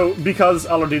 also, because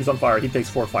Alardin's on fire, he takes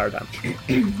 4 fire damage.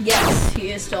 Yes,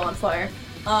 he is still on fire.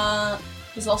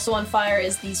 Who's also on fire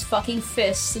is these fucking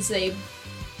fists as they...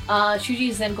 Chuji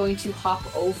is then going to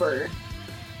hop over,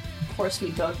 poor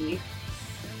sweet doggy,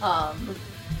 to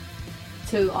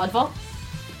Oddval.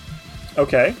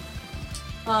 Okay.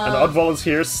 And Oddval is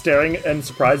here, staring in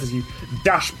surprise as you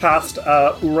dash past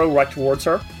Uro right towards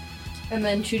her. And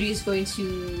then Chuji is going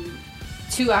to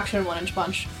 2 action 1-inch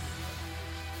punch.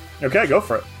 Okay, go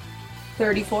for it.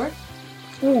 34.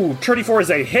 Ooh, 34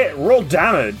 is a hit. Roll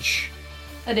damage.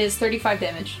 That is 35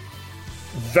 damage.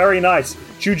 Very nice.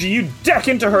 Chuji, you deck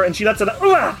into her and she lets it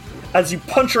out as you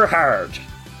punch her hard.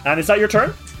 And is that your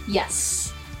turn?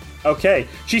 Yes. Okay.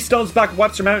 She stones back,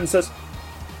 wipes her mouth, and says,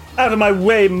 "Out of my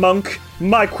way, monk.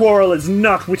 My quarrel is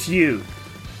not with you."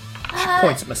 She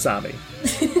points at Masami.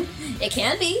 It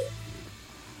can be.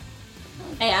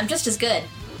 Hey, I'm just as good.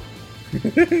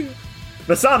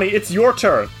 Masami, it's your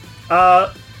turn.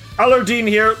 Alardin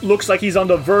here looks like he's on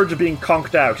the verge of being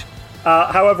conked out.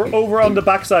 However, over on the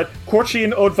backside, Korchi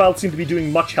and Odval seem to be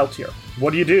doing much healthier.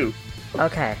 What do you do?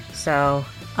 Okay, so,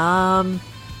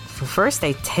 first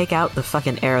they take out the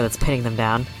fucking arrow that's pinning them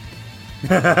down.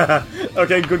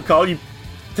 Okay, good call. You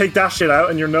take that shit out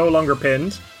and you're no longer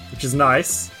pinned, which is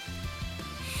nice.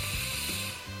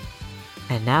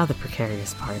 And now the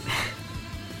precarious part.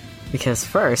 Because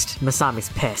first, Masami's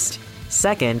pissed.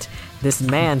 Second, this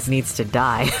man's needs to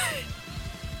die.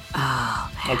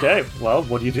 Oh, man. Okay, well,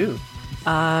 what do you do?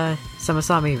 So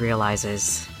Masami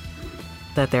realizes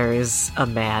that there is a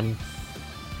man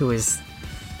who is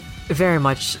very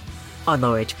much on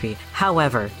low HP.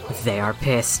 However, they are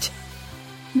pissed.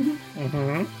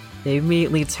 Mm-hmm. They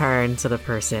immediately turn to the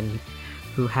person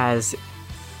who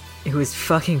is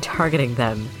fucking targeting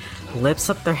them, lifts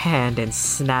up their hand and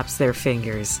snaps their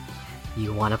fingers.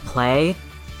 You wanna play?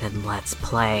 Then let's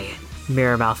play.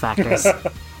 Mirror mouth actors.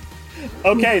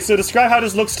 Okay, so describe how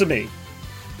this looks to me.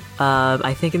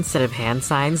 I think instead of hand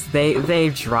signs, they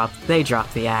drop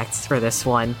the axe for this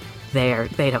one. They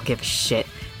don't give a shit.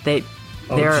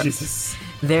 Jesus.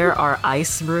 There are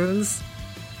ice runes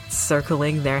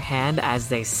circling their hand as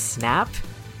they snap,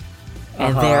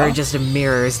 and there are just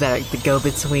mirrors that go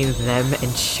between them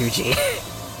and Chuji,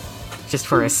 just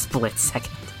for a split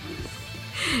second.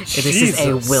 This is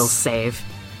a will save.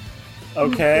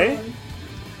 Okay.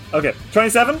 Okay,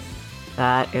 27?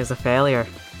 That is a failure.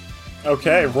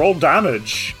 Okay, roll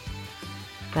damage.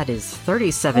 That is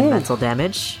 37 mental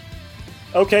damage.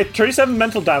 Okay, 37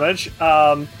 mental damage.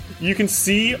 You can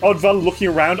see Oddval looking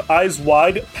around, eyes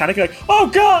wide, panicking like, oh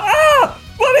god,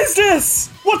 what is this?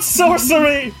 What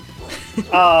sorcery?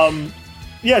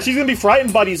 Yeah, she's gonna be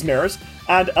frightened by these mirrors,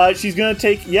 and she's gonna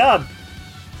take,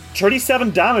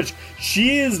 37 damage.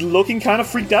 She is looking kind of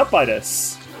freaked out by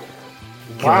this.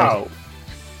 Wow.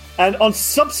 And on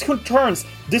subsequent turns,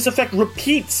 this effect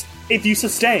repeats if you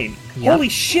sustain. Yep. Holy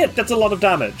shit, that's a lot of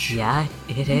damage. Yeah,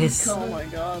 it is. Oh my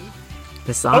god.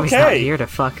 The zombie's not here to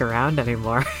fuck around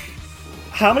anymore.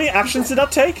 How many actions did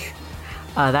that take?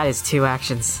 That is 2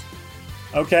 actions.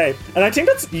 Okay, and I think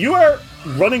that's... You are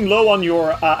running low on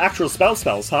your actual spells,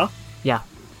 huh? Yeah.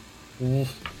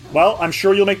 Well, I'm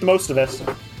sure you'll make the most of it.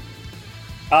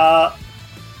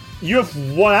 You have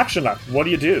 1 action left. What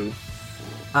do?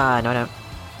 No.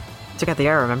 Took out the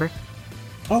arrow, remember?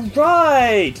 Oh,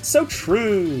 right! So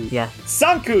true! Yeah.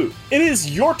 Sanku, it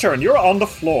is your turn. You're on the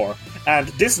floor. And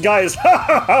this guy is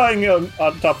ha-ha-haing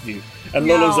on top of you. And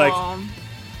Lolo's like,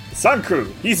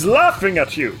 Sanku, he's laughing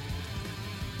at you!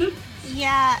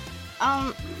 Yeah,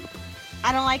 I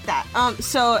don't like that.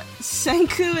 So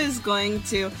Senku is going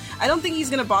to... I don't think he's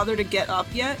going to bother to get up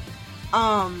yet.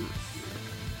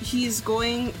 He's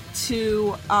going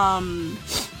to,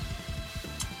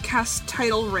 cast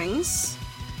Tidal Rings.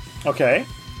 Okay.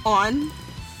 On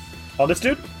this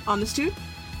dude? On this dude.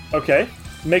 Okay.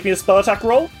 Make me a spell attack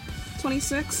roll.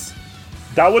 26.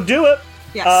 That would do it.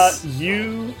 Yes.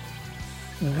 You...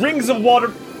 Rings of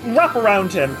water wrap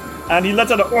around him, and he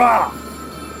lets out a... Rah!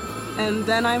 And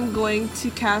then I'm going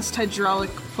to cast Hydraulic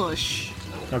Push.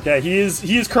 Okay, he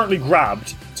is currently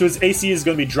grabbed, so his AC is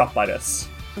going to be dropped by this.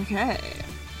 Okay.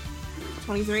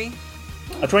 23.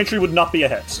 A 23 would not be a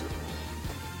hit.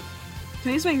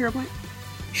 Can I use my hero point?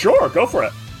 Sure, go for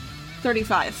it.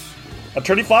 35. A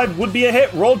 35 would be a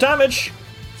hit. Roll damage.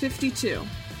 52.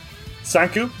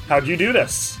 Sanku, how do you do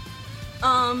this?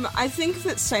 I think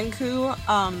that Senku,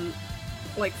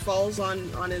 falls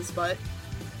on his butt.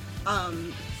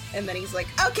 And then he's like,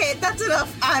 okay, that's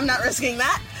enough. I'm not risking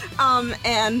that.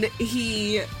 And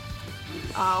he,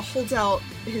 holds out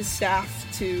his staff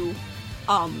to,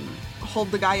 hold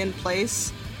the guy in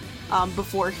place,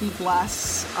 before he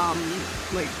blasts,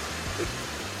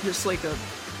 just like a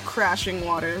crashing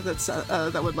water that's,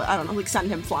 that would, I don't know, send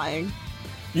him flying.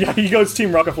 Yeah, he goes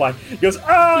Team Rocket flying. He goes,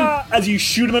 as you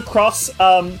shoot him across,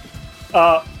 out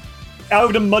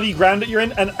of the muddy ground that you're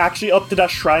in, and actually up to that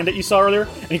shrine that you saw earlier,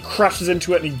 and he crashes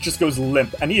into it, and he just goes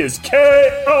limp, and he is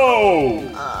KO!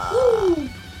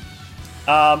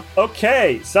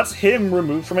 Okay, so that's him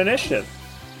removed from initiative.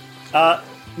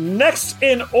 Next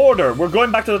in order, we're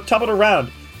going back to the top of the round,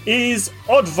 is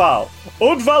Oddval.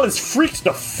 Oddval is freaked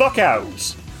the fuck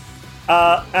out.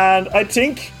 And I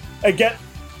think, again,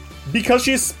 because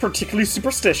she's particularly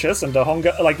superstitious, and the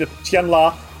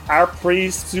Tianla are pretty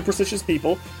superstitious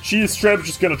people, she is straight up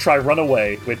just gonna try run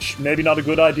away, which maybe not a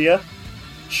good idea.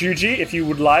 Shuji, if you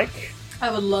would like.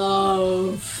 I would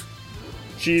love.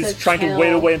 She's trying to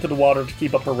wade away into the water to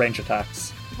keep up her range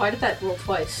attacks. Why did that roll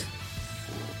twice?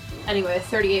 Anyway,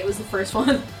 38 was the first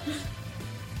one.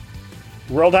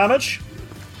 Roll damage.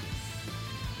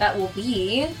 That will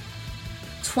be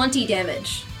 20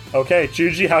 damage. Okay,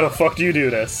 Chuji, how the fuck do you do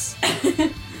this?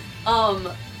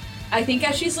 I think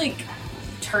as she's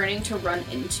turning to run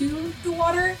into the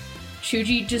water,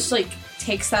 Chuji just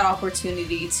takes that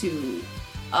opportunity to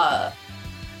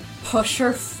push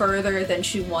her further than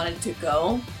she wanted to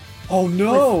go. Oh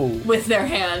no! With their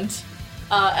hand.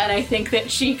 And I think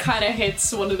that she kind of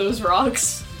hits one of those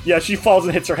rocks. Yeah, she falls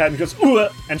and hits her head and goes, ooh,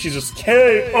 and she's just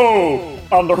KO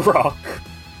on the rock.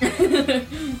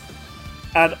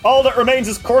 And all that remains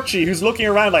is Korchi, who's looking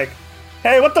around like,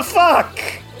 hey, what the fuck?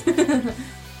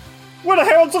 We're the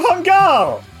Heralds of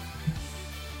Hungal!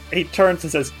 He turns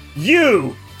and says,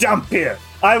 you, Dampier!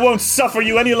 I won't suffer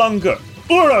you any longer!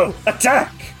 Uro,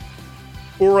 attack!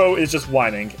 Uro is just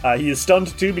whining. He is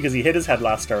stunned too because he hit his head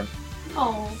last turn.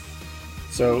 Oh.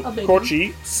 So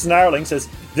Korchi, snarling, says,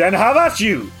 then have at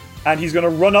you! And he's going to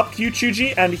run up to you,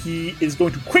 Chuji, and he is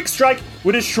going to quick strike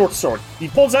with his short sword. He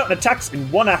pulls out and attacks in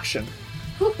one action.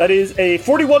 That is a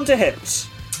 41 to hit.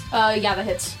 Yeah, that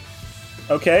hits.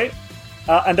 Okay.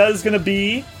 And that is going to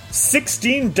be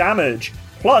 16 damage,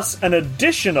 plus an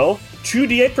additional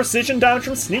 2d8 precision damage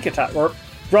from sneak attack, or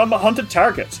from a hunted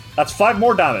target. That's 5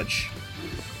 more damage.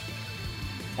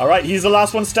 Alright, he's the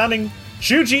last one standing.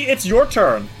 Shuji, it's your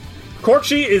turn.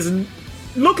 Korchi is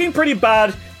looking pretty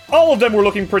bad. All of them were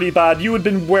looking pretty bad. You had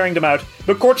been wearing them out.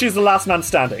 But Korchi is the last man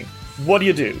standing. What do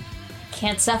you do?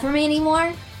 Can't suffer me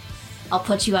anymore? I'll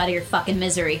put you out of your fucking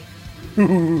misery.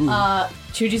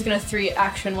 Chuji's gonna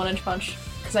 3-action 1-inch punch.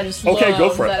 Because I just love go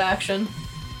for that it. action.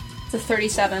 It's a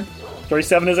 37.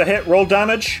 37 is a hit. Roll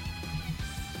damage.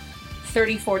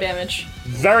 34 damage.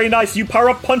 Very nice. You power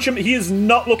up, punch him. He is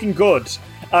not looking good.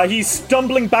 He's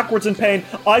stumbling backwards in pain,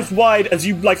 eyes wide as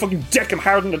you fucking deck him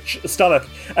hard in the stomach.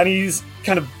 And he's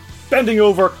kind of bending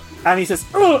over, and he says,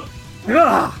 "Ugh!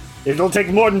 Ah, it'll take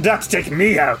more than that to take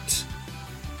me out."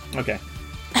 Okay.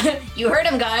 You heard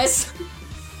him, guys.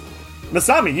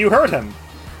 Masami, you heard him.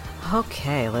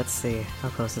 Okay, let's see. How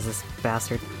close is this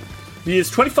bastard? He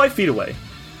is 25 feet away.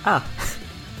 Oh.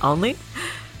 Only?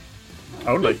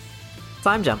 Only.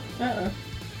 Time jump.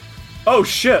 Oh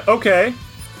shit, okay.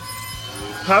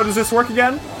 How does this work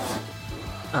again?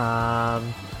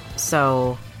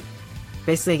 So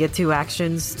basically get 2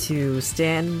 actions to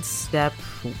stand, step,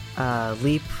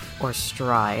 leap, or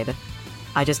stride.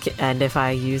 And if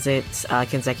I use it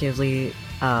consecutively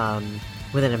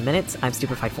within a minute, I'm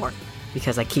stupefied 4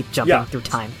 because I keep jumping through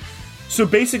time. So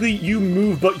basically you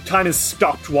move, but time is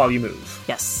stopped while you move.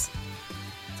 Yes.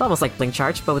 It's almost like Blink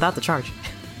Charge, but without the charge.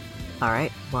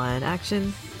 Alright, 1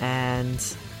 action, and...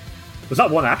 Was that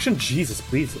 1 action? Jesus,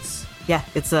 please. Yeah,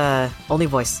 it's only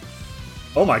voice.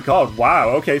 Oh my god, wow,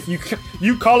 okay.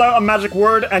 You call out a magic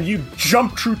word and you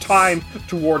jump through time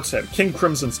towards him, King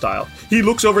Crimson style. He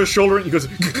looks over his shoulder and he goes,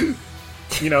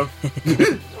 you know.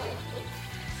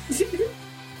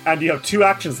 And you have 2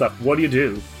 actions left. What do you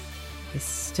do? I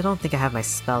still don't think I have my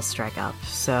spell strike up,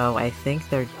 so I think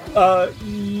they're...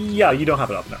 Yeah, you don't have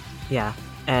it up now. Yeah,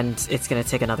 and it's gonna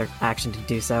take another action to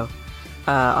do so.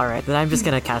 Alright, then I'm just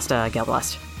gonna cast Gale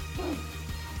Blast.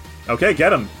 Okay,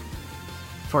 get him.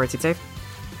 Fortitude save.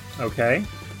 Okay.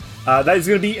 That is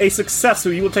going to be a success, so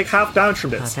you will take half damage from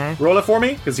this. Okay. Roll it for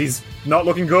me, because he's not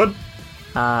looking good.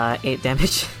 8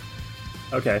 damage.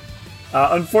 Okay.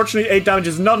 Unfortunately, 8 damage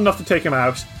is not enough to take him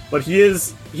out, but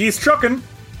he's trucking.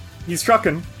 He's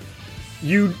trucking.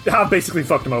 You have basically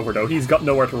fucked him over, though. He's got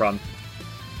nowhere to run.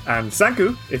 And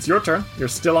Sanku, it's your turn. You're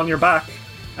still on your back,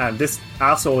 and this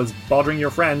asshole is bothering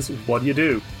your friends. What do you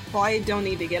do? Well, I don't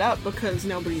need to get up because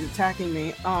nobody's attacking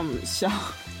me. So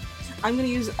I'm gonna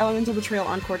use Elemental Betrayal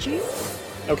on Corchi.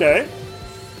 Okay.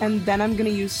 And then I'm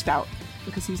gonna use Stout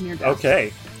because he's near death.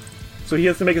 Okay. So he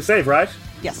has to make a save, right?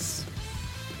 Yes.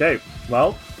 Okay.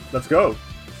 Well, let's go.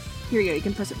 Here you go. You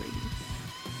can press it right.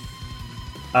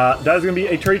 That is going to be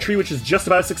a 33, which is just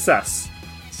about a success.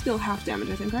 Still half damage,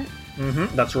 I think, right?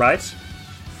 Mm-hmm. That's right.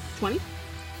 20.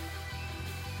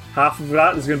 Half of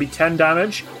that is going to be 10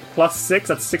 damage. Plus 6,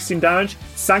 that's 16 damage.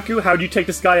 Sanku, how do you take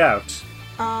this guy out?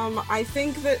 I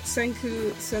think that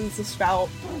Senku sends the spout.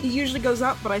 He usually goes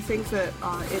up, but I think that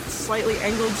it's slightly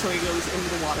angled, so he goes into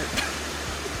the water.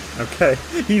 Okay.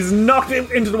 He's knocked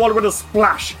into the water with a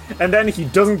splash, and then he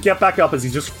doesn't get back up as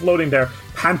he's just floating there,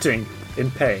 panting in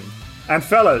pain. And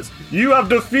fellas, you have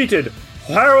defeated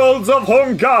Heralds of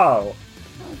Hongal!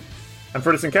 And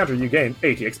for this encounter, you gain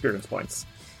 80 experience points.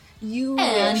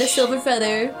 And a silver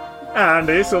feather. And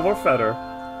a silver feather.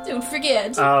 Don't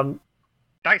forget.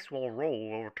 Dice will roll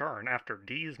will return after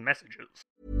these messages.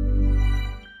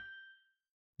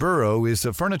 Burrow is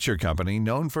a furniture company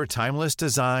known for timeless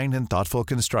design and thoughtful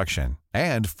construction,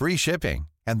 and free shipping,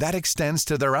 and that extends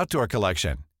to their outdoor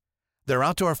collection. Their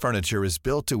outdoor furniture is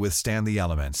built to withstand the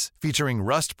elements, featuring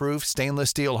rust-proof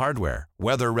stainless steel hardware,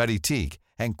 weather-ready teak,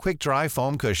 and quick-dry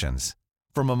foam cushions.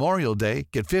 For Memorial Day,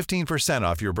 get 15%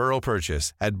 off your Burrow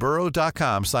purchase at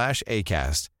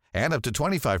burrow.com/ACAST and up to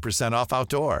 25% off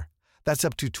outdoor. That's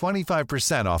up to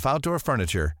 25% off outdoor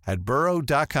furniture at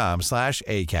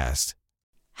burrow.com/ACAST.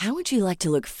 How would you like to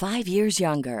look 5 years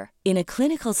younger? In a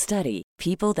clinical study,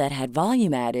 people that had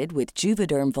volume added with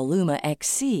Juvederm Voluma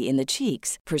XC in the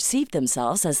cheeks perceived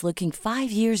themselves as looking 5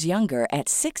 years younger at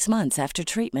 6 months after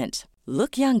treatment.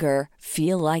 Look younger,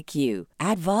 feel like you.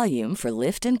 Add volume for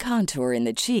lift and contour in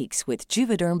the cheeks with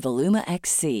Juvederm Voluma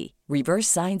XC. Reverse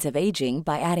signs of aging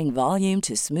by adding volume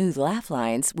to smooth laugh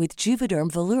lines with Juvederm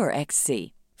Volure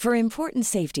XC. For important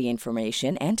safety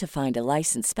information and to find a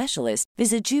licensed specialist,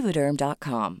 visit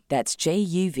Juvederm.com. That's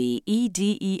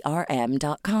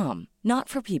JUVEDERM.com. Not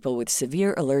for people with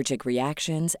severe allergic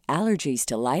reactions, allergies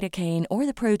to lidocaine, or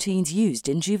the proteins used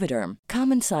in Juvederm.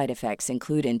 Common side effects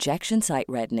include injection site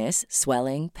redness,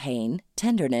 swelling, pain,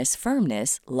 tenderness,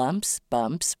 firmness, lumps,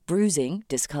 bumps, bruising,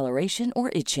 discoloration,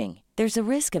 or itching. There's a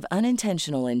risk of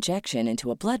unintentional injection into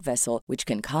a blood vessel, which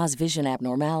can cause vision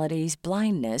abnormalities,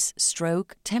 blindness,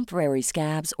 stroke, temporary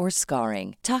scabs, or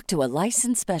scarring. Talk to a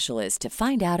licensed specialist to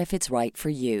find out if it's right for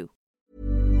you.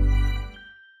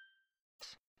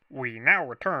 We now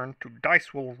return to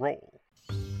Dice Will Roll.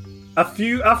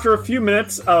 After a few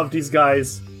minutes of these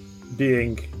guys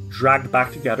being dragged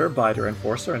back together by their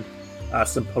enforcer and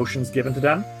some potions given to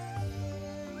them,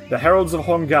 the Heralds of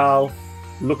Hongal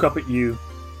look up at you,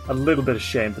 a little bit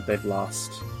ashamed that they've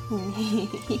lost.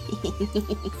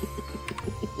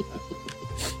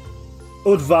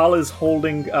 Udval is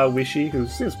holding Wishy, who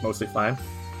seems mostly fine,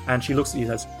 and she looks at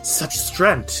you and says, "Such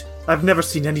strength! I've never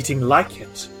seen anything like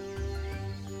it."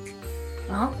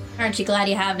 Well, aren't you glad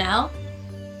you have now?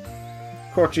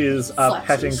 Korchi is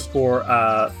petting for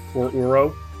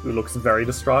Uro, who looks very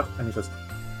distraught, and he says,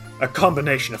 "A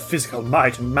combination of physical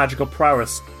might and magical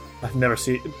prowess. I've never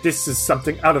seen... This is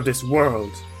something out of this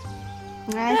world."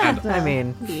 I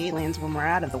mean, the aliens when we're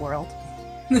out of the world.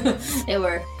 They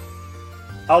were.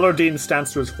 Alordine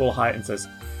stands to his full height and says,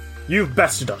 "You've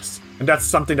bested us, and that's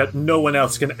something that no one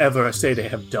else can ever say they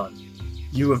have done.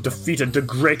 You have defeated the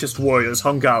greatest warriors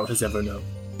Hongal has ever known."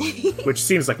 Which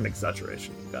seems like an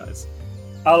exaggeration, you guys.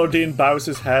 Alordine bows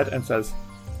his head and says,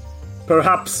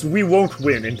 "Perhaps we won't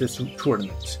win in this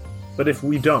tournament, but if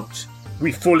we don't,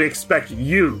 we fully expect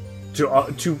you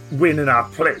to win in our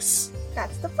place."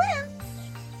 That's the plan.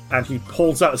 And he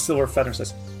pulls out a silver feather and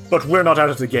says, "But we're not out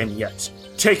of the game yet.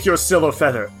 Take your silver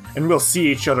feather, and we'll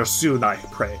see each other soon, I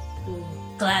pray."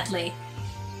 Gladly.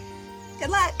 Good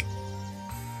luck.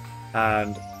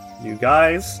 And you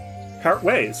guys part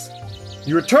ways.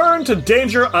 You return to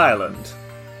Danger Island.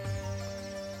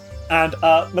 And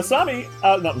Hikari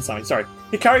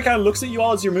kind of looks at you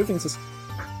all as you're moving and says,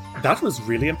 "That was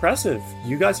really impressive.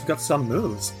 You guys have got some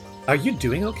moves. Are you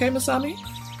doing okay, Masami?"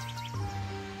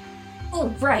 Oh,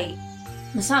 right.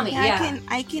 Masami, yeah.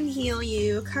 I can heal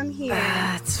you. Come here.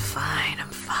 It's fine. I'm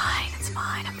fine. It's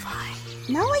fine. I'm fine.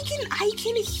 No, I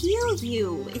can heal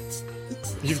you. It's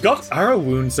You've got arrow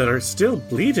wounds that are still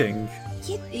bleeding.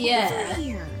 Get over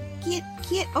here.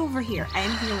 Get over here. I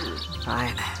am healing you.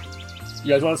 Fine.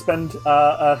 You guys want to spend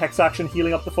a hex action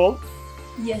healing up the full?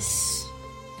 Yes.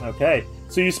 Okay.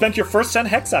 So you spent your first 10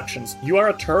 hex actions. You are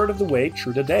a third of the way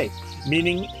through the day,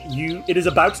 meaning it is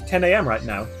about 10 a.m. right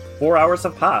now. 4 hours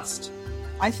have passed.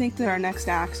 I think that our next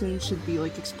action should be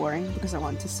exploring, because I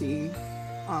want to see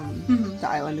the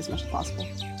island as much as possible.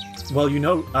 Well,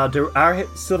 there are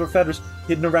silver feathers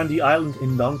hidden around the island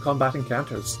in non-combat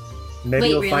encounters. Maybe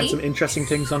you'll find some interesting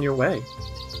things on your way.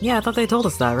 Yeah, I thought they told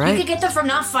us that, right? You could get them from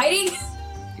not fighting?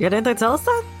 Yeah, didn't they tell us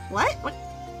that? What?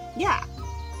 Yeah.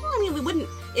 Well, I mean, we wouldn't...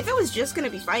 If it was just going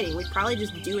to be fighting, we'd probably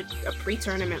just do a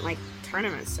pre-tournament,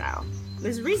 tournament style.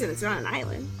 There's a reason it's not an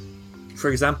island.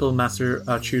 For example, Master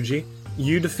Chuji,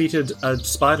 you defeated a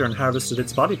spider and harvested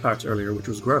its body parts earlier, which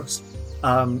was gross.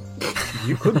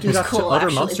 You could do that to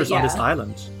other monsters on this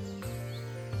island.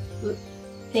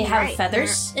 They have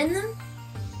feathers in them?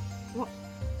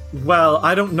 Well,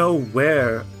 I don't know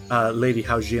where Lady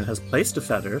Haojin has placed the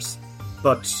feathers,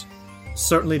 but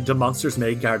certainly the monsters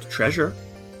may guard treasure.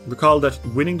 Recall that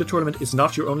winning the tournament is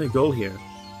not your only goal here.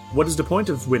 What is the point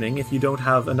of winning if you don't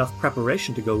have enough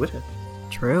preparation to go with it?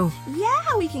 True.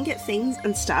 Yeah, we can get things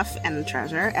and stuff and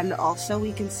treasure, and also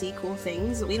we can see cool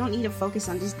things. We don't need to focus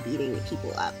on just beating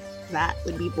people up. That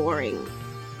would be boring.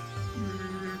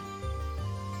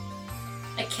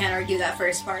 I can't argue that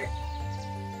first part.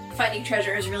 Finding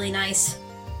treasure is really nice.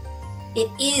 It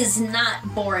is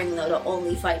not boring, though, to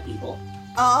only fight people.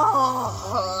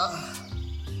 Oh.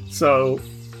 So,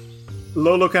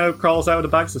 Lolo kind of crawls out of the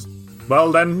bag and says,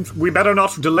 "Well then, we better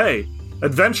not delay.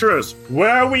 Adventurers, where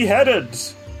are we headed?"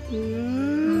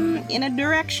 In a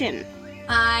direction.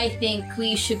 I think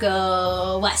we should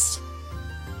go west.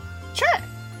 Sure.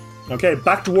 Okay,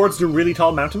 back towards the really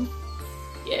tall mountain?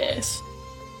 Yes.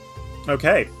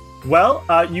 Okay. Well,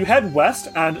 you head west,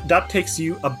 and that takes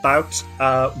you about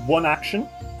 1 action.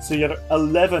 So you have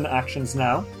 11 actions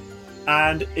now.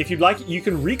 And if you'd like, you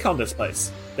can recon this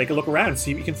place. Take a look around,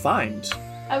 see what you can find.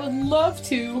 I would love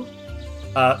to.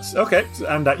 Okay,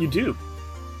 and that you do.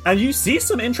 And you see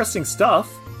some interesting stuff.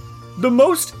 The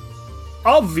most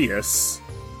obvious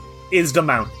is the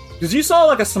mountain. Because you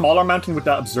saw a smaller mountain with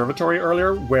that observatory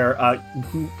earlier, where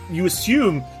you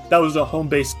assume that was the home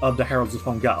base of the Heralds of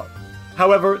Hongal.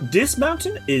 However, this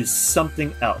mountain is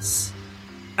something else.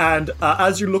 And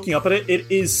as you're looking up at it, it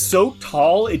is so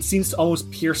tall, it seems to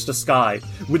almost pierce the sky,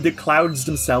 with the clouds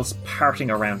themselves parting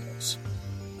around it.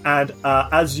 And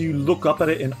as you look up at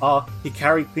it in awe,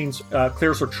 Hikari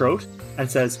clears her throat and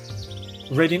says,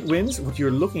 "Radiant Winds, what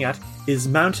you're looking at is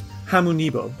Mount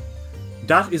Hamunibo.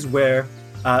 That is where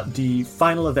the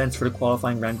final events for the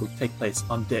qualifying round will take place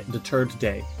on the 3rd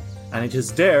day. And it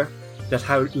is there that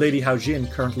Lady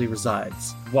Haojin currently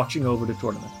resides, watching over the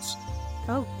tournament."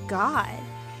 Oh, God.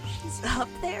 He's up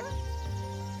there?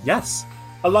 Yes.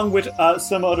 Along with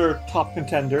some other top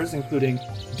contenders, including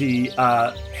the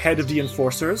head of the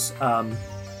Enforcers,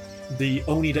 the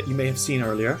Oni that you may have seen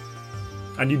earlier.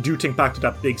 And you do think back to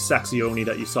that big sexy Oni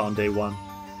that you saw on day one.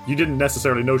 You didn't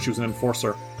necessarily know she was an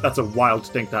Enforcer. That's a wild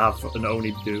thing to have an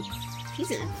Oni do.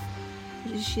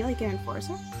 Is she like an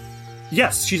Enforcer?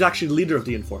 Yes, she's actually the leader of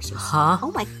the Enforcers. Huh?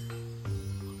 Oh my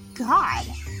god.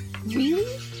 Really?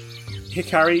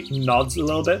 Hikari nods a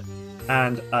little bit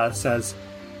and says,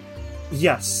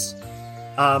 yes.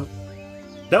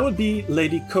 That would be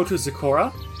Lady Koto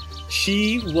Zecora.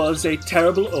 She was a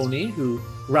terrible Oni who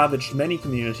ravaged many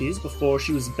communities before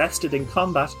she was bested in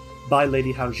combat by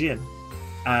Lady Haojin.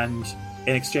 And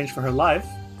in exchange for her life,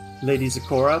 Lady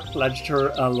Zecora pledged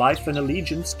her life and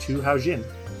allegiance to Haojin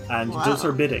and does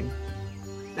her bidding.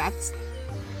 That's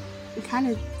kind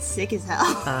of sick as hell.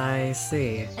 I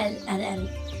see.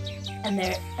 And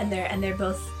they're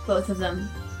both of them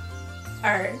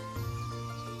are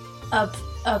up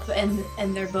and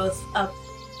they're both up.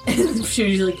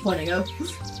 She's like pointing up.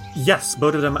 Yes,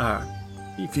 both of them are.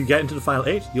 If you get into the final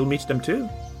 8, you'll meet them too.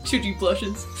 Chuji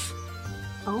blushes.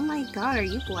 Oh my god, are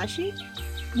you blushing?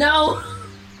 No!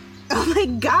 Oh my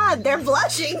god, they're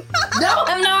blushing! No,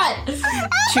 I'm not!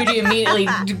 Chuji immediately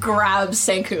grabs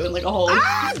Senku in like a hold.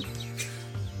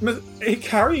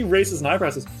 Hikari raises an eyebrow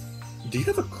and says, do you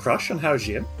have a crush on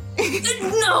Haojin?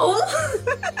 No!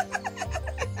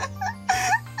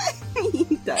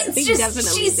 He does. He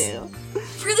definitely do.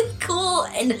 Really cool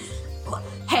and...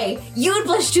 Hey, you would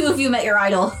blush too if you met your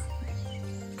idol.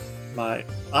 My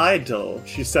idol,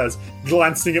 she says,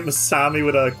 glancing at Masami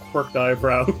with a quirked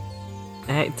eyebrow.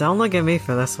 Hey, don't look at me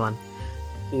for this one.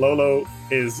 Lolo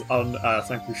is on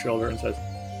Senku's shoulder and says,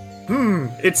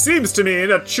 it seems to me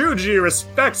that Chuji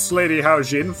respects Lady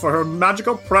Haojin for her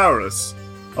magical prowess.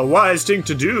 A wise thing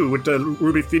to do with the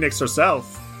Ruby Phoenix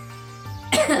herself.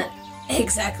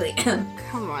 Exactly.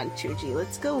 Come on, Chuji,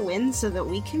 let's go win so that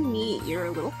we can meet your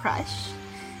little crush.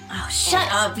 Oh, shut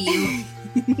up, you.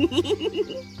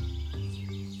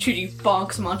 Chuji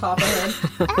bonks him on top of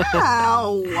him.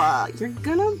 Ow! You're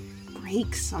gonna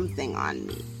break something on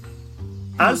me.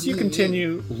 As you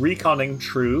continue reconning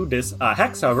through this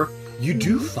hex, however, you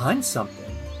do find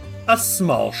something. A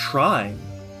small shrine.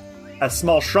 A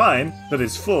small shrine that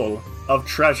is full of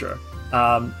treasure.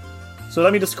 So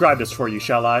let me describe this for you,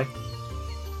 shall I?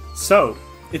 So,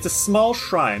 it's a small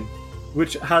shrine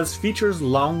which has features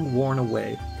long worn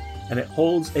away, and it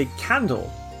holds a candle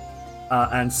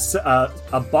and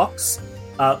a box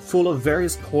full of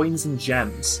various coins and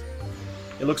gems.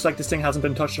 It looks like this thing hasn't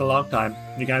been touched in a long time.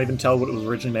 You can't even tell what it was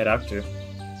originally made out to.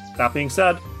 That being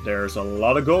said, there's a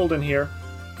lot of gold in here.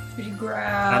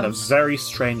 And a very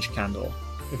strange candle.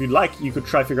 If you'd like, you could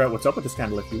try to figure out what's up with this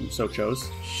candle if you so chose.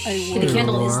 The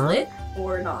candle is lit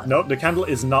or not? No, the candle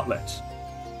is not lit.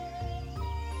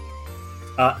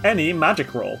 Any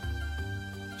magic roll.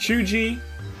 Chuji,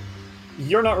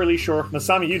 you're not really sure.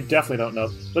 Masami, you definitely don't know.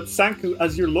 But Senku,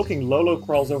 as you're looking, Lolo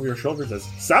crawls over your shoulder and says,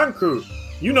 Senku,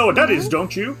 you know what that is,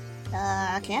 don't you?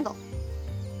 A candle.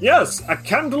 Yes, a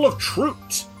candle of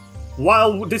truth.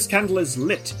 While this candle is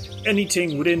lit,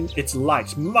 anything within its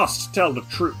light must tell the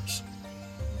truth.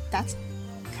 That's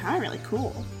kind of really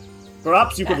cool.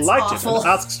 Perhaps you could light awful. it and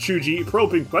ask Chuji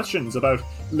probing questions about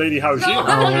Lady Haojin.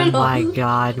 Oh my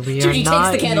god, we Chuji are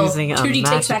not takes the candle. using a Chuji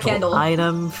takes that magical candle.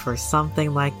 item for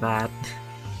something like that.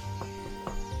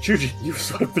 Chuji, you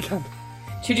swipe the candle.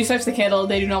 Chuji swipes the candle.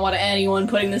 They do not want anyone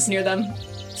putting this near them,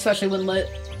 especially when lit.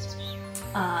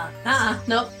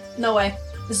 Nope, no way.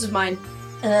 This is mine.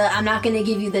 I'm not gonna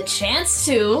give you the chance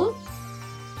to.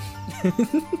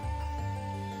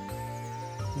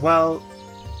 Well,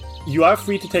 you are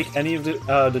free to take any of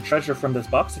the treasure from this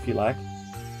box if you like.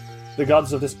 The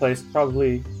gods of this place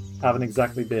probably haven't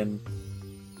exactly been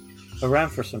around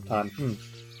for some time.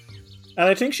 And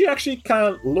I think she actually kind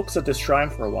of looks at this shrine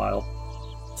for a while.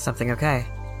 Something okay.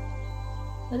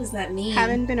 What does that mean?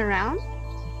 Haven't been around?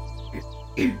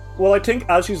 Well, I think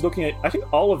as she's looking at I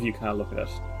think all of you kind of look at it.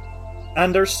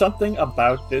 And there's something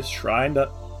about this shrine that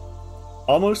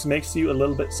almost makes you a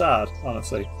little bit sad,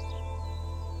 honestly.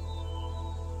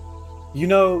 You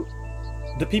know,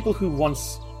 the people who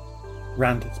once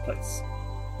ran this place,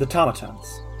 the Tamatans,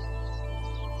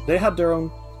 they had their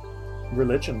own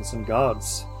religions and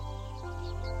gods.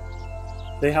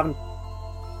 They haven't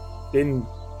been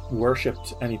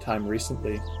worshipped anytime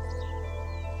recently.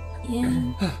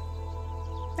 Yeah.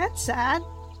 That's sad.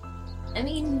 I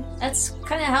mean, that's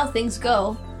kind of how things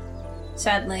go.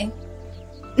 Sadly.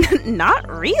 Not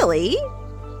really.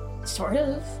 Sort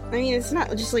of. I mean, it's not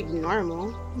just like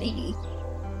normal. Maybe.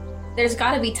 There's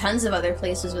gotta be tons of other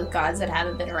places with gods that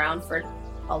haven't been around for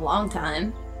a long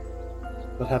time.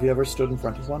 But have you ever stood in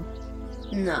front of one?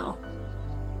 No.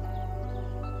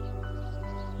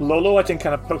 Lolo, I think,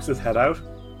 kind of pokes his head out,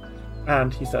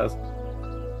 and he says,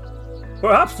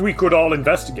 "Perhaps we could all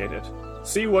investigate it.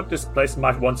 See what this place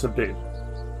might once have been."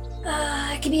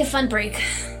 It could be a fun break.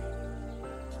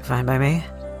 Fine by me.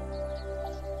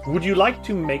 Would you like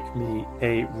to make me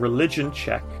a religion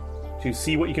check to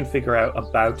see what you can figure out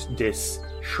about this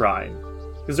shrine?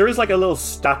 Because there is like a little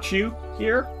statue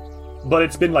here, but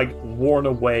it's been like worn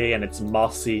away and it's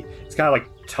mossy. It's kind of like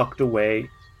tucked away.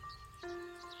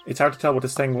 It's hard to tell what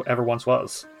this thing ever once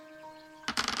was.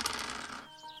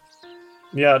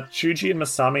 Yeah, Chuji and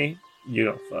Masami, you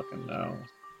don't fucking know.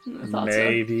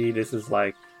 Maybe this is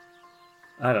like,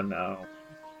 I don't know.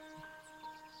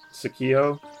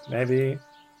 Sakio, maybe.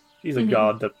 She's a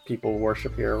god that people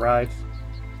worship here, right?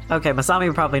 Okay, Masami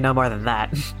would probably know more than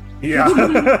that. Yeah.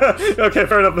 Okay,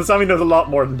 fair enough. Masami knows a lot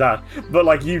more than that. But,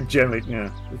 like, you generally,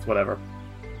 it's whatever.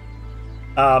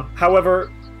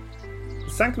 However,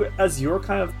 Sanku, as you're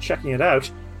kind of checking it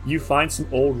out, you find some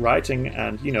old writing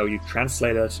and, you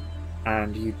translate it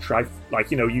and you try,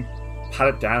 you pat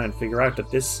it down and figure out that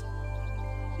this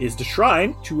is the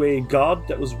shrine to a god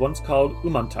that was once called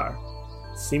Umantar.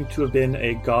 Seemed to have been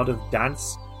a god of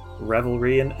dance,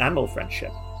 revelry, and animal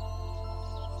friendship.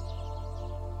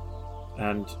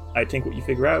 And I think what you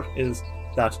figure out is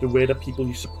that the way that people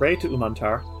used to pray to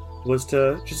Umantar was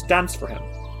to just dance for him.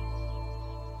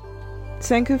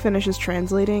 Sanku finishes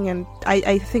translating, and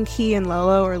I think he and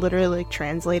Lolo are literally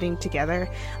translating together,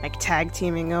 tag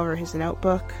teaming over his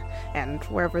notebook and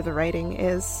wherever the writing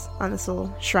is on this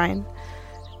little shrine.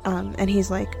 And he's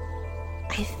like,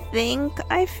 "I think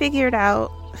I figured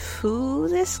out who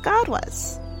this god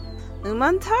was.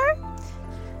 Umantar?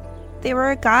 They were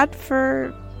a god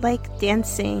for,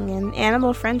 dancing and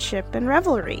animal friendship and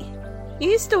revelry. You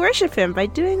used to worship him by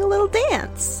doing a little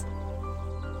dance."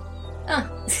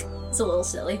 It's a little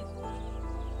silly.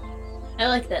 I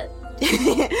like that.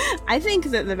 I think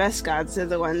that the best gods are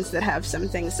the ones that have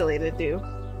something silly to do.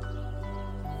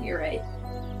 You're right.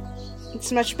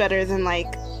 It's much better than,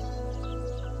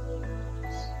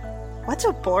 what's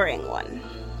a boring one?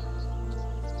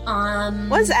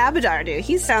 What does Abadar do?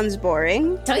 He sounds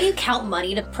boring. Don't you count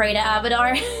money to pray to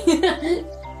Abadar?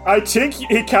 I think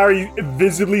Hikari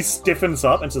visibly stiffens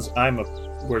up and says, "I'm a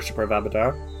worshipper of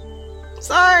Abadar."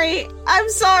 Sorry. I'm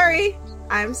sorry.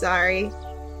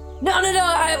 No,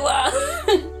 I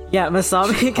Yeah,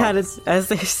 Masami kind of, as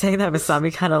they're saying that,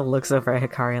 Masami kind of looks over at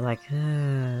Hikari like,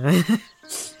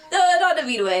 not in a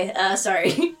mean way.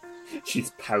 Sorry. She's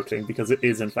pouting because it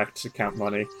is, in fact, to count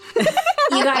money.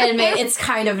 You gotta admit, it's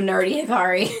kind of nerdy,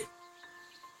 Hikari.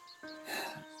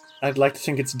 I'd like to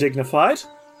think it's dignified.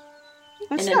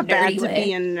 It's not bad to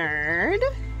be a nerd.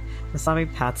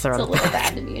 Masami pats her on the back. It's a little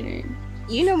bad to be a nerd.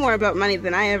 You know more about money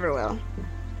than I ever will.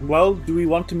 Well, do we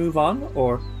want to move on?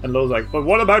 And Lolo's like, "But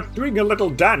what about doing a little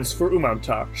dance for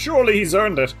Umantar? Surely he's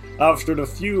earned it after the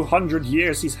few hundred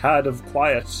years he's had of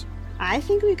quiet." I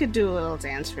think we could do a little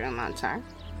dance for Umantar.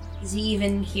 Is he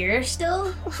even here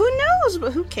still? Who knows,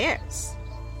 but who cares?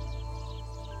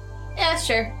 Yeah,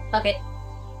 sure. Fuck it.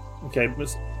 Okay,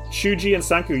 Shuji and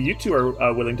Sanku, you two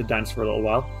are willing to dance for a little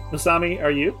while. Masami,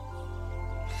 are you?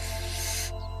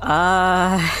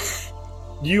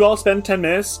 You all spend 10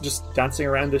 minutes just dancing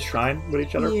around this shrine with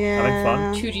each other, having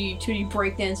fun. Chuji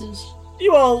break dances.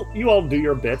 You all do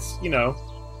your bits, you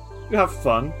have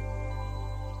fun.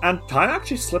 And time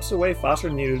actually slips away faster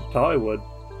than you thought it would.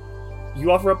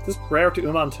 You offer up this prayer to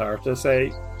Umantar to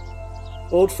say,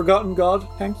 "Old forgotten god,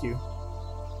 thank you."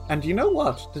 And you know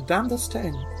what? The damnedest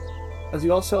thing, as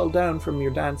you all settle down from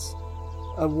your dance,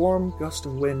 a warm gust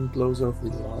of wind blows over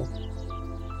you all.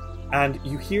 And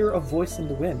you hear a voice in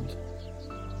the wind.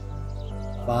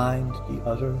 "Find the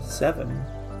other 7.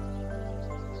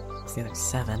 It's the other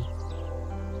 7.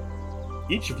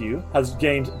 Each of you has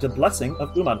gained the blessing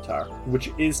of Umantar,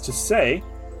 which is to say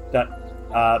that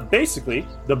basically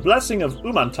the blessing of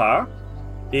Umantar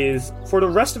is for the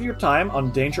rest of your time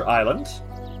on Danger Island,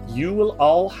 you will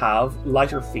all have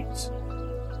lighter feet,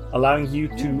 allowing you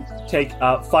to take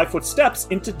 5-foot steps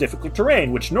into difficult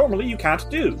terrain, which normally you can't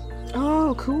do.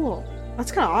 Oh, cool.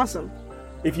 That's kind of awesome.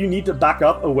 If you need to back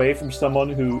up away from someone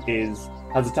who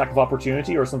has attack of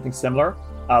opportunity or something similar,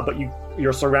 but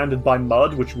you're surrounded by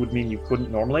mud, which would mean you couldn't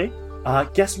normally,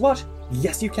 guess what?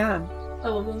 Yes, you can. I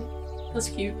love them. That's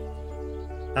cute.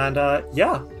 And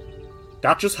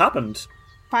that just happened.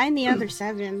 Find the other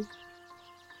 7.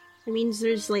 It means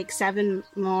there's 7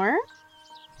 more?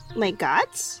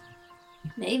 Gods?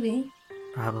 Maybe.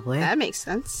 Probably. That makes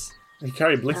sense.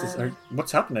 Hikari blinks.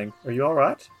 What's happening? Are you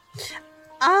alright?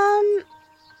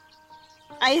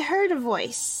 I heard a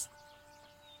voice.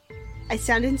 I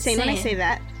sound insane when I say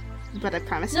that, but I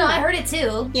promise. No, I heard it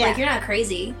too. Yeah. Like, you're not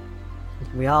crazy.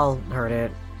 We all heard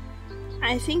it.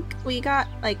 I think we got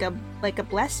like a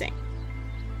blessing.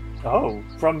 Oh,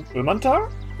 from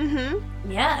Umantar?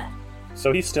 Mm-hmm. Yeah.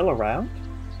 So he's still around?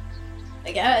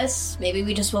 I guess. Maybe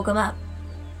we just woke him up.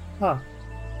 Huh.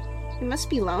 He must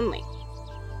be lonely.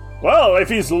 Well, if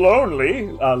he's lonely,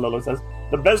 Lolo says,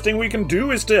 the best thing we can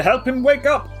do is to help him wake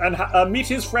up and meet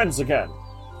his friends again.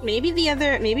 Maybe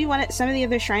some of the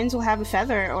other shrines will have a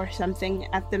feather or something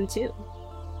at them too.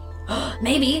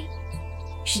 Maybe.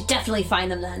 We should definitely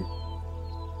find them then.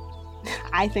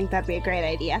 I think that'd be a great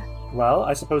idea. Well,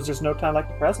 I suppose there's no time like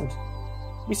the present.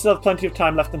 We still have plenty of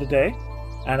time left in the day,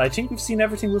 and I think we've seen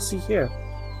everything we'll see here.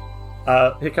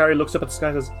 Hikari looks up at the sky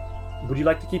and says, would you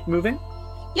like to keep moving?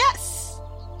 Yes!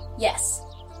 Yes.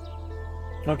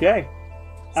 Okay.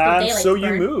 And so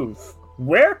you move.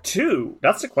 Where to?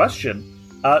 That's the question.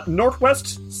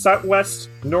 Northwest, southwest,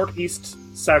 northeast,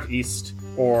 southeast,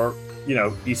 or,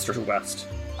 east or west.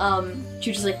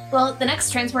 Chuchi's like, well, the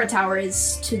next transport tower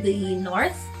is to the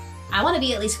north. I want to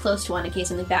be at least close to one in case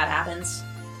something bad happens.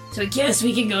 So I guess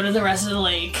we can go to the rest of the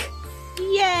lake.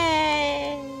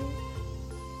 Yay!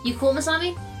 You cool,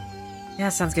 Masami? Yeah,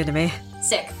 sounds good to me.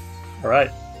 Sick. Alright.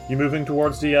 You moving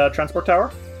towards the transport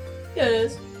tower?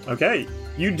 Yes. Okay.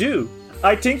 You do.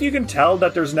 I think you can tell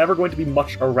that there's never going to be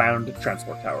much around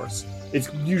transport towers.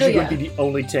 It's usually going to be the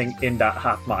only thing in that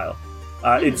half mile.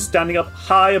 It's standing up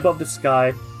high above the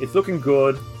sky. It's looking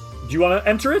good. Do you want to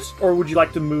enter it, or would you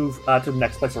like to move to the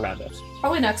next place around it?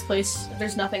 Probably next place, if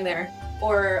there's nothing there.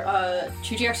 Or,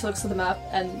 Chuchi actually looks at the map,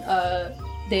 and,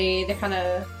 they kind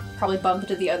of probably bump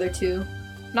into the other two.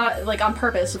 Not, like, on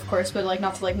purpose, of course, but, like,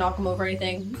 not to, like, knock them over or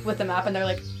anything with the map, and they're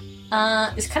like,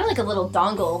 it's kind of like a little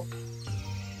dongle.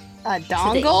 A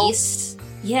dongle? To the east.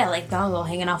 Yeah, like dongle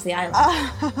hanging off the island.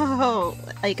 Oh,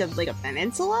 like a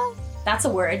peninsula? That's a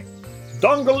word.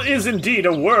 Dongle is indeed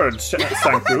a word,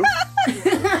 Sanku.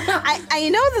 I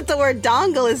know that the word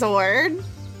dongle is a word.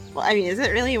 Well, I mean, is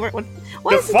it really a word?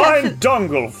 What Define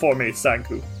dongle for me,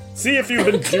 Sanku. See if you've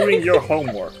been doing your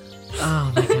homework.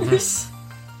 Oh my goodness.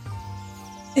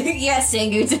 Yes,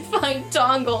 Sangu, define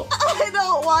dongle. I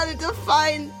don't want to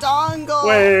define dongle.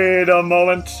 Wait a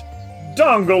moment.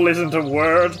 Dongle isn't a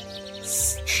word.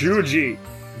 Chuji,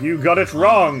 you got it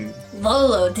wrong.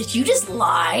 Lolo, did you just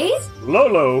lie?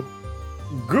 Lolo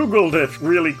Googled it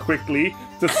really quickly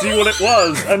to see what it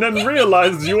was, and then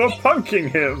realized you were punking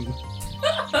him.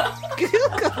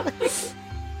 Google.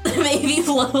 Maybe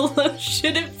Lolo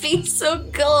shouldn't be so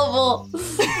gullible.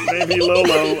 Maybe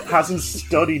Lolo hasn't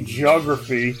studied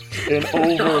geography in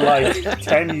over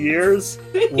 10 years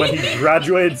when he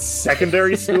graduated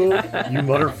secondary school, you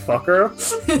motherfucker.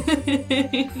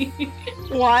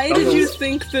 Why did you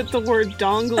think that the word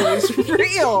dongle is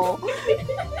real?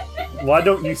 Why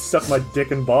don't you suck my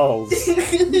dick and balls?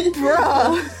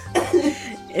 Bruh.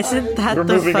 Isn't that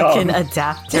the fucking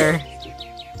adapter?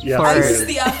 Yeah, this is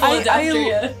the Apple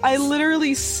adapter, I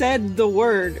literally said the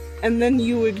word, and then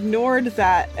you ignored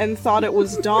that and thought it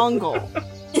was dongle.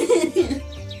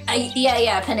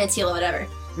 Yeah, peninsula, whatever.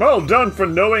 Well done for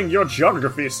knowing your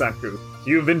geography, Sanku.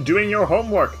 You've been doing your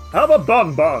homework. Have a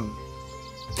bonbon.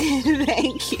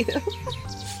 Thank you.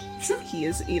 He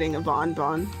is eating a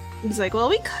bonbon. He's like, well,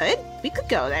 we could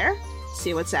go there,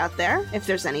 see what's out there, if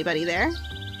there's anybody there.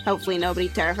 Hopefully nobody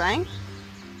terrifying.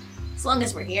 As long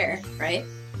as we're here, right?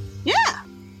 Yeah!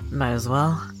 Might as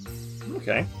well.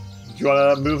 Okay. Do you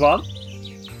want to move on?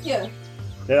 Yeah.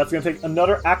 Okay, that's going to take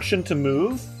another action to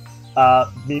move.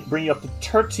 Bring you up to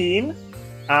 13.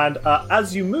 And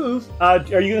as you move, are you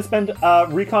going to spend a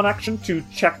recon action to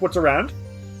check what's around?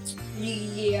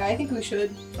 Yeah, I think we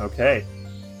should. Okay.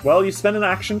 Well, you spend an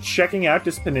action checking out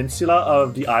this peninsula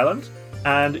of the island,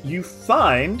 and you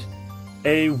find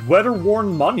a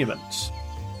weather-worn monument.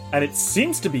 And it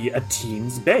seems to be a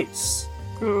team's base.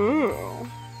 Ooh.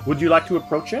 Would you like to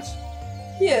approach it?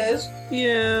 Yes.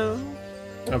 Yeah.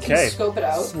 Okay. Scope it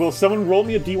out. Will someone roll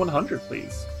me a D100,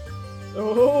 please?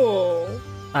 Oh.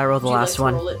 I rolled the last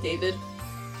one. Roll it, David.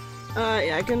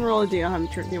 Yeah, I can roll a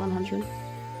D100.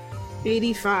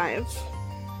 85.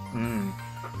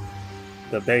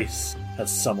 The base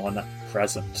has someone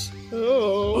present.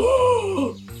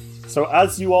 Oh. So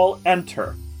as you all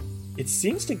enter, it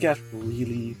seems to get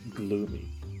really gloomy.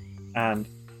 And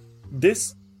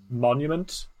this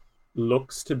monument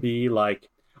looks to be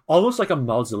almost like a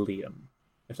mausoleum,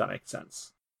 if that makes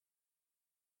sense.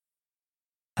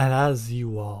 And as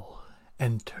you all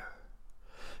enter,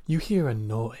 you hear a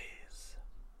noise.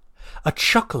 a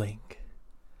chuckling,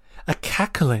 a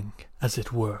cackling, as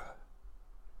it were.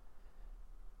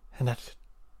 And that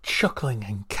chuckling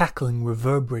and cackling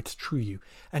reverberates through you,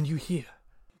 and you hear...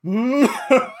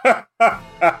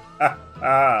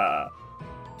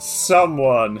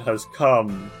 Someone has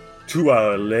come to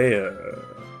our lair.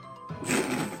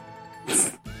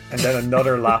 And then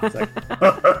another laugh like,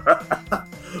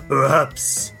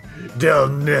 perhaps they'll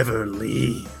never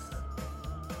leave.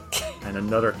 And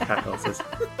another cackle says,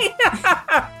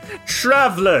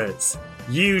 Travelers,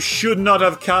 you should not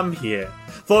have come here,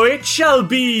 for it shall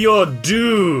be your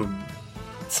doom.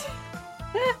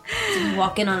 Did you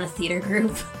walk in on a theater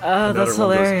group? Oh, that's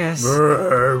hilarious.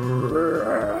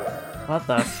 What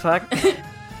the fuck?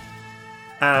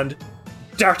 And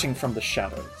darting from the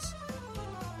shadows,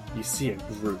 you see a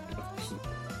group of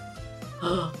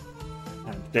people.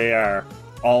 And they are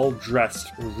all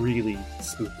dressed really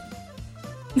spooky.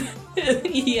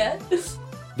 Yes.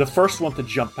 The first one to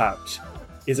jump out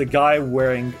is a guy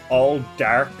wearing all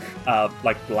dark,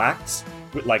 like blacks,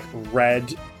 with like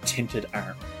red tinted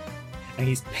armor. And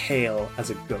he's pale as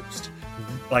a ghost,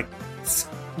 like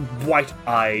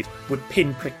white-eyed, with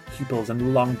pinprick pupils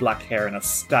and long black hair and a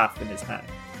staff in his hand.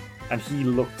 And he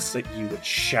looks at you with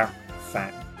sharp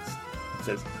fangs. He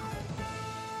says,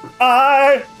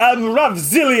 I am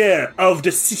Ravzilier of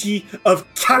the city of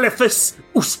Caliphus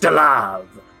Ustalav.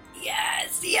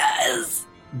 Yes, yes.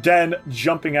 Then,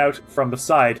 jumping out from the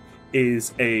side,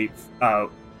 is a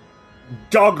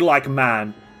dog-like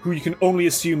man who you can only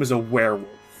assume is a werewolf.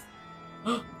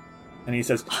 And he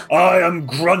says, I am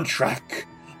Gruntrak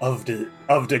of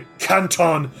the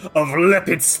canton of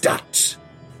Lepidstadt.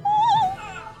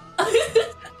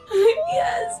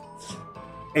 Yes.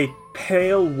 A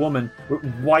pale woman with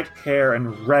white hair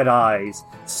and red eyes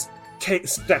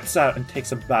steps out and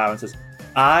takes a bow and says,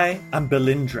 I am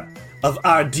Belindra of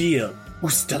Ardil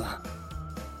Ustala.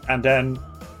 And then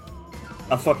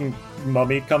a fucking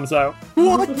mummy comes out.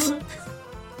 What?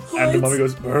 And the mummy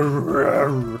goes,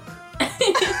 brrr.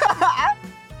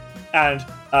 And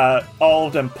all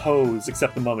of them pose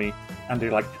except the mummy. And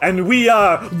they're like, and we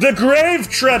are the Grave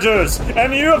Treaders,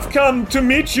 and you have come to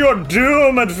meet your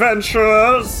doom,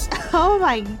 adventurers. Oh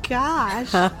my gosh.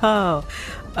 Oh,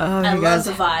 I love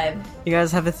the vibe. You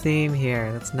guys have a theme here.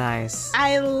 That's nice.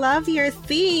 I love your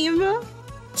theme.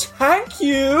 Thank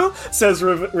you, says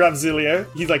Ravzilier.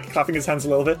 He's like clapping his hands a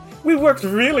little bit. We worked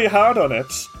really hard on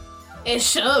it. It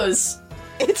shows.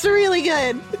 It's really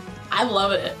good. I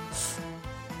love it.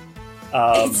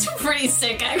 It's pretty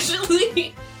sick,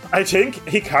 actually. I think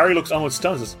Hikari looks almost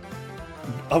stunned. Says,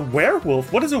 a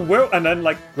werewolf? What is a werewolf? And then,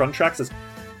 like, Gruntrak says,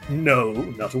 no,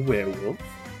 not a werewolf.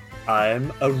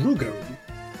 I'm a Rougarou.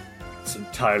 It's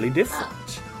entirely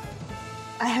different.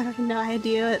 I have no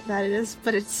idea what that is,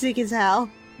 but it's sick as hell.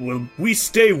 Well, we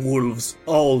stay wolves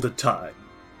all the time.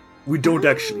 We don't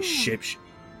actually shapeshift.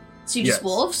 So you just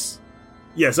wolves?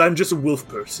 Yes, I'm just a wolf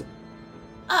person.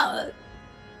 Oh,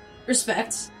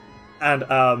 respect.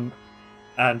 And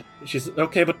she says,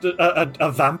 okay, but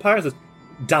a vampire is a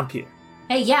Dampier.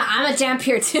 Hey, yeah, I'm a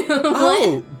Dampier too.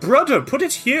 Oh, brother, put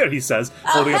it here, he says,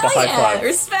 holding up a high five.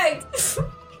 Respect.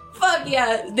 Fuck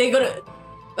yeah. They go to...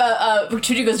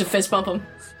 Chuji goes to fist bump him.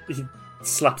 He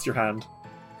slaps your hand.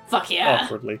 Fuck yeah.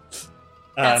 Awkwardly.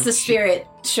 That's the spirit,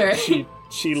 sure.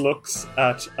 She looks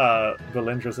at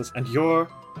Belindra and says, and you're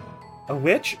a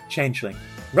witch? Changeling.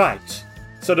 Right.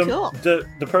 So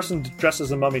the person dressed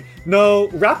as a mummy... No,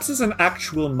 Raps is an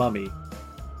actual mummy.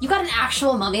 You got an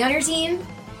actual mummy on your team?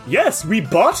 Yes, we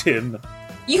bought him.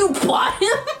 You bought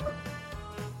him?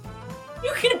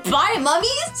 You can buy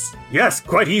mummies? Yes,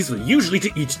 quite easily. Usually to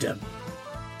eat them.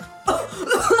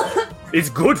 It's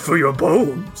good for your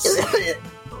bones.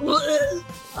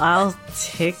 I'll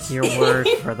take your word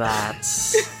for that.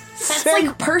 That's like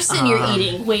a person you're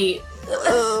eating. Wait.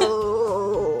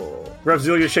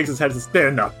 Ravzilia shakes his head and says,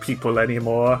 they're not people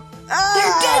anymore.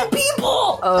 They're dead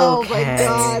people! Okay. Oh my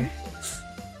god.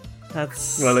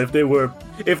 That's... Well, if they were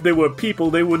people,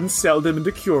 they wouldn't sell them in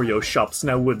the curio shops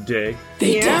now, would they?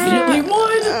 They definitely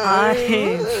would!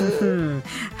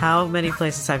 How many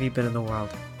places have you been in the world?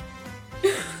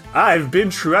 I've been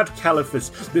throughout Caliphus,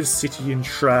 the city in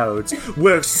shrouds,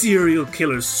 where serial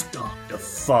killers stalk the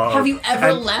fog. Have you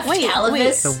ever left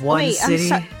Caliphus? The one city?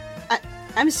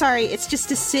 I'm sorry, it's just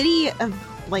a city of,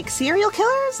 like, serial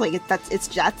killers? Like, that's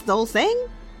the whole thing?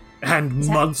 And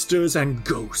monsters and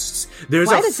ghosts.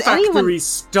 There's a factory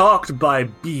stalked by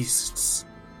beasts.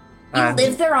 You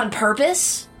live there on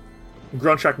purpose?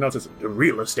 Gruntrak notices the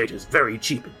real estate is very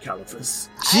cheap in Caliphus.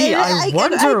 Gee, I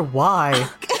wonder why.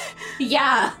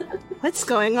 Yeah. What's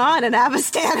going on in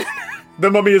Avestan? The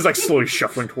mummy is like slowly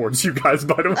shuffling towards you guys,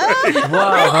 by the way.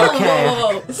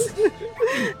 Whoa,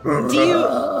 okay. Do you,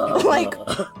 like,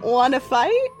 want to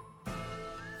fight?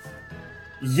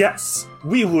 Yes,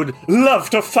 we would love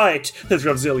to fight, says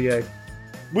Ravzilier.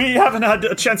 We haven't had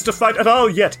a chance to fight at all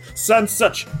yet. Sans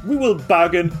such, we will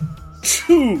bargain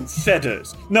 2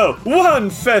 feathers. No, 1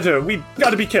 feather. We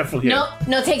gotta be careful here.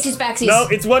 No, takesies backsies. No,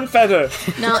 it's 1 feather.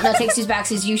 No, takesies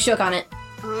backsies. You shook on it.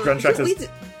 Gruntrax says,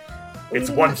 it's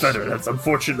 1 feather. That's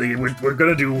unfortunately, we're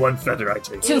gonna do 1 feather, I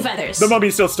take. 2 feathers. The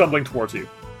mummy's still stumbling towards you.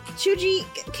 Chuji,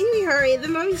 can we hurry? The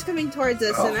mummy's coming towards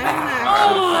us,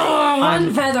 and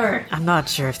One feather! I'm not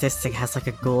sure if this thing has like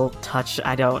a ghoul touch.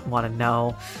 I don't want to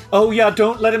know. Oh yeah,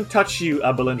 don't let him touch you,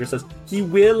 Belindra says. He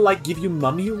will, like, give you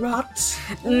mummy rot?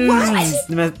 What?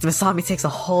 Masami takes a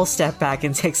whole step back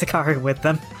and takes Akari with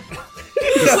them.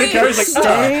 Akari's like,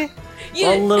 stay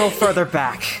a little further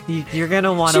back. You're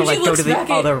gonna want to, like, go to the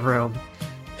other room.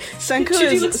 Senku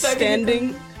is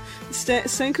standing...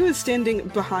 Senku is standing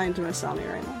behind Masami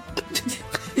right now.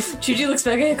 Chuji looks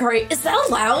back at Hikari. Is that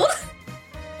allowed?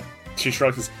 She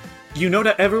shrugs. You know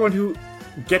that everyone who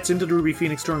gets into the Ruby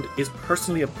Phoenix tournament is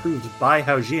personally approved by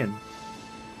Haojin.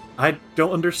 I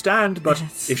don't understand, but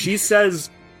if she says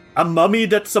a mummy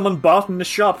that someone bought in the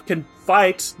shop can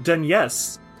fight, then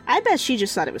yes. I bet she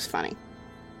just thought it was funny.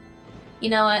 You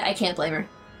know what? I can't blame her.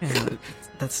 Yeah,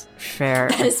 that's fair.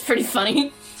 That is pretty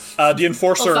funny. The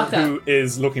enforcer, who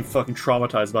is looking fucking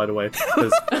traumatized, by the way,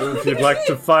 says, if you'd like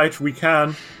to fight, we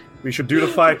can. We should do the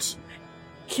fight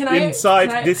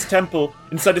inside this temple,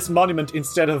 inside this monument,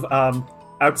 instead of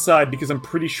outside, because I'm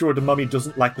pretty sure the mummy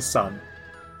doesn't like the sun.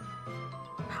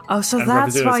 Oh, so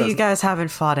that's why you guys haven't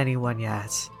fought anyone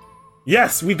yet.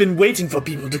 Yes, we've been waiting for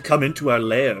people to come into our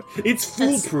lair. It's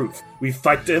foolproof. We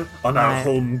fight them on our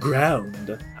home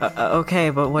ground. Okay,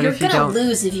 but what if you don't... You're gonna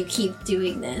lose if you keep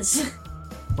doing this.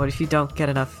 What if you don't get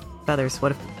enough feathers?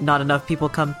 What if not enough people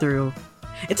come through?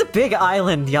 It's a big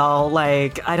island, y'all.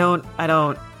 Like, I don't...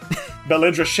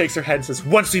 Belindra shakes her head and says,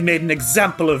 once we made an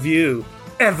example of you,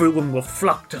 everyone will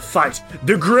flock to fight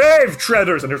the Grave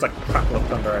Treaders! And there's like a crackle of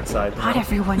thunder outside. Not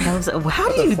everyone knows...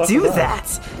 How do you do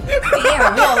that?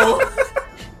 Yeah, whoa.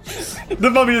 The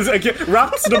mummy is again...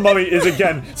 Raps the mummy is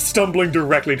again stumbling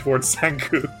directly towards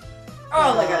Senku.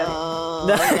 Oh my god.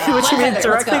 Which you mean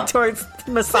directly towards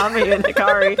Masami and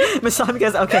Hikari. Masami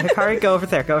goes, okay, Hikari, go over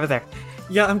there.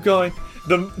 Yeah, I'm going.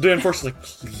 The enforcer's like,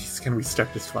 please, can we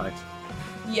start this fight?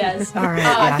 Yes. All right,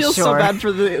 I feel so bad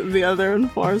for the other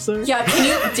enforcer. Yeah,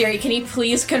 can you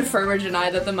please confirm or deny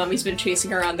that the mummy's been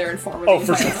chasing around their informer? Oh,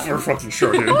 for fucking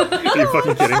sure, dude. Are you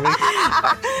fucking kidding me?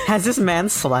 Has this man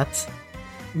slept?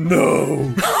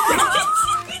 No.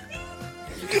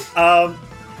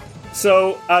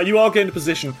 So, you all get into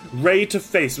position, ready to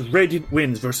face Radiant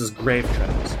Winds versus Grave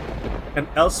Treaders. And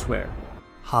elsewhere,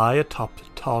 high atop the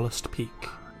tallest peak,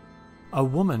 a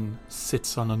woman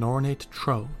sits on an ornate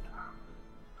throne.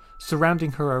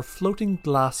 Surrounding her are floating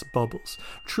glass bubbles,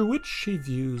 through which she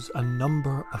views a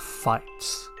number of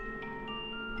fights.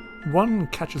 One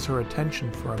catches her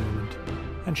attention for a moment,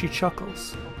 and she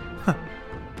chuckles.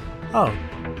 Oh,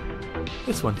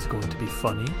 this one's going to be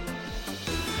funny.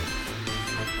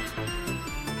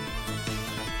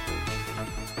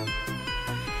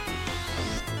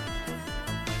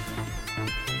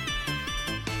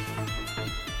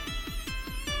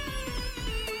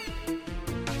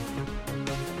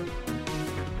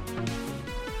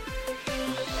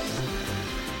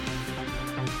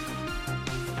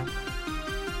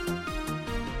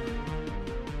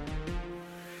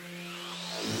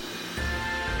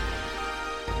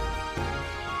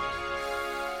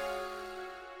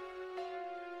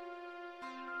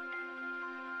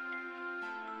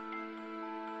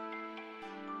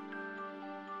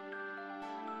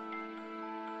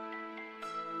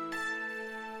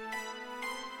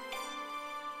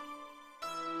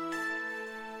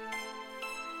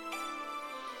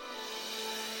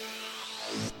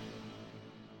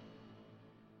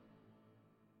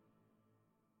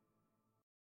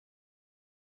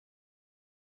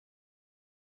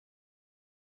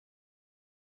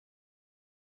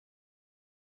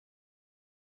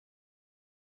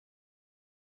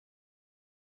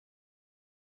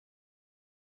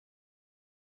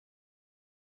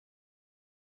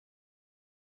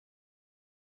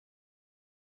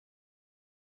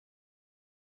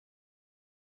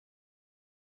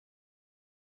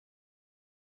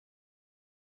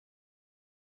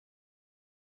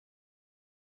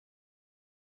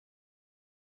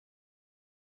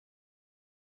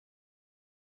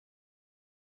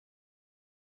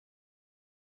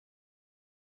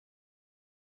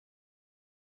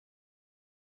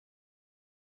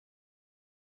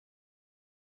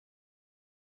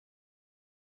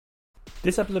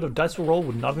 This episode of Dice Will Roll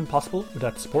would not have been possible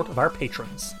without the support of our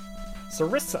patrons.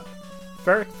 Sarissa,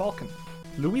 Ferric Falcon,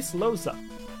 Luis Loza,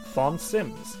 Fawn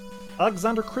Sims,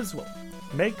 Alexander Criswell,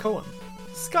 Meg Cohen,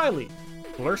 Skyly,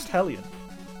 Blurst Hellion,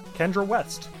 Kendra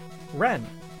West, Ren,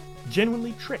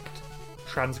 Genuinely Tricked,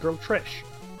 Transgirl Trish,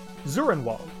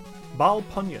 Zurenwald, Bal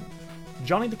Punyan,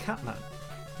 Johnny the Catman,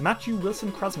 Matthew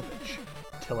Wilson Krasnovich,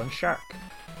 Tillen Shark,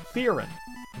 Fearin,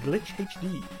 Glitch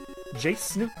HD, Jace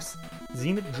Snooks,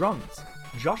 Zenith Drums,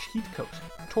 Josh Heathcote,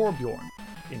 Torbjorn,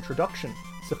 Introduction,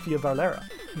 Sophia Valera,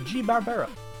 G. Barbera,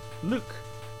 Luke,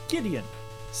 Gideon,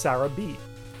 Sarah B,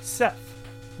 Seth,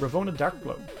 Ravona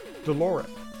Darkblow, Delora,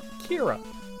 Kira,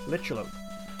 Lichelo,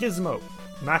 Gizmo,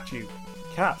 Matthew,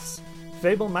 Cass,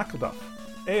 Fable McElduff,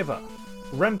 Ava,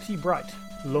 Rem T. Bright,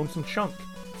 Lonesome Chunk,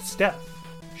 Steph,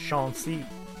 Sean C,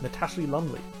 Natasha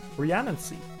Lumley, Rhiannon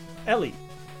C, Ellie,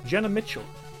 Jenna Mitchell,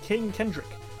 Caden Kendrick,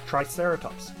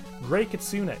 Triceratops, Grey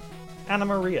Kitsune, Anna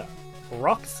Maria,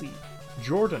 Roxy,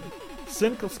 Jordan,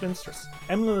 Cynical Spinstress,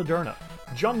 Emily Laderna,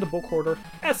 John the Book Hoarder,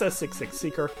 SS66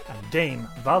 Seeker, and Dame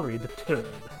Valerie the Turd.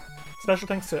 Special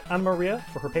thanks to Anna Maria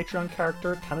for her Patreon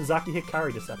character Kanazaki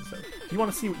Hikari this episode. If you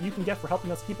want to see what you can get for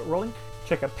helping us keep it rolling,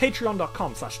 check out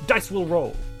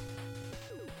patreon.com/dicewillroll.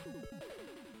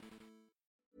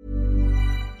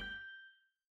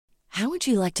 How would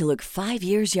you like to look 5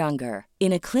 years younger?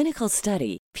 In a clinical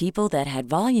study, people that had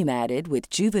volume added with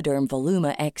Juvederm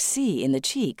Voluma XC in the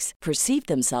cheeks perceived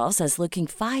themselves as looking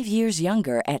 5 years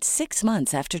younger at 6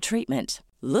 months after treatment.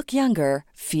 Look younger,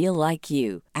 feel like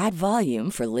you. Add volume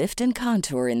for lift and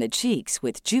contour in the cheeks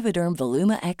with Juvederm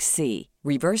Voluma XC.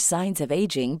 Reverse signs of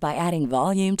aging by adding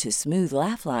volume to smooth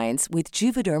laugh lines with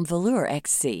Juvederm Volure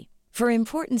XC. For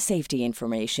important safety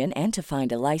information and to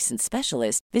find a licensed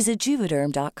specialist, visit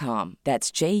Juvederm.com. That's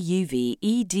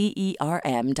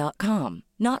JUVEDERM.com.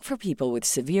 Not for people with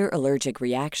severe allergic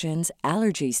reactions,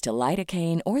 allergies to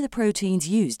lidocaine, or the proteins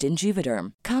used in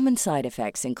Juvederm. Common side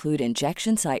effects include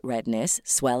injection site redness,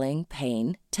 swelling,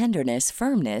 pain, tenderness,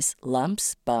 firmness,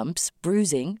 lumps, bumps,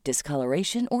 bruising,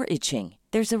 discoloration, or itching.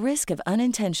 There's a risk of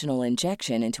unintentional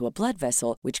injection into a blood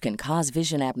vessel, which can cause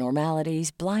vision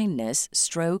abnormalities, blindness,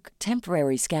 stroke,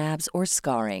 temporary scabs, or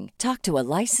scarring. Talk to a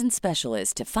licensed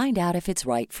specialist to find out if it's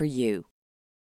right for you.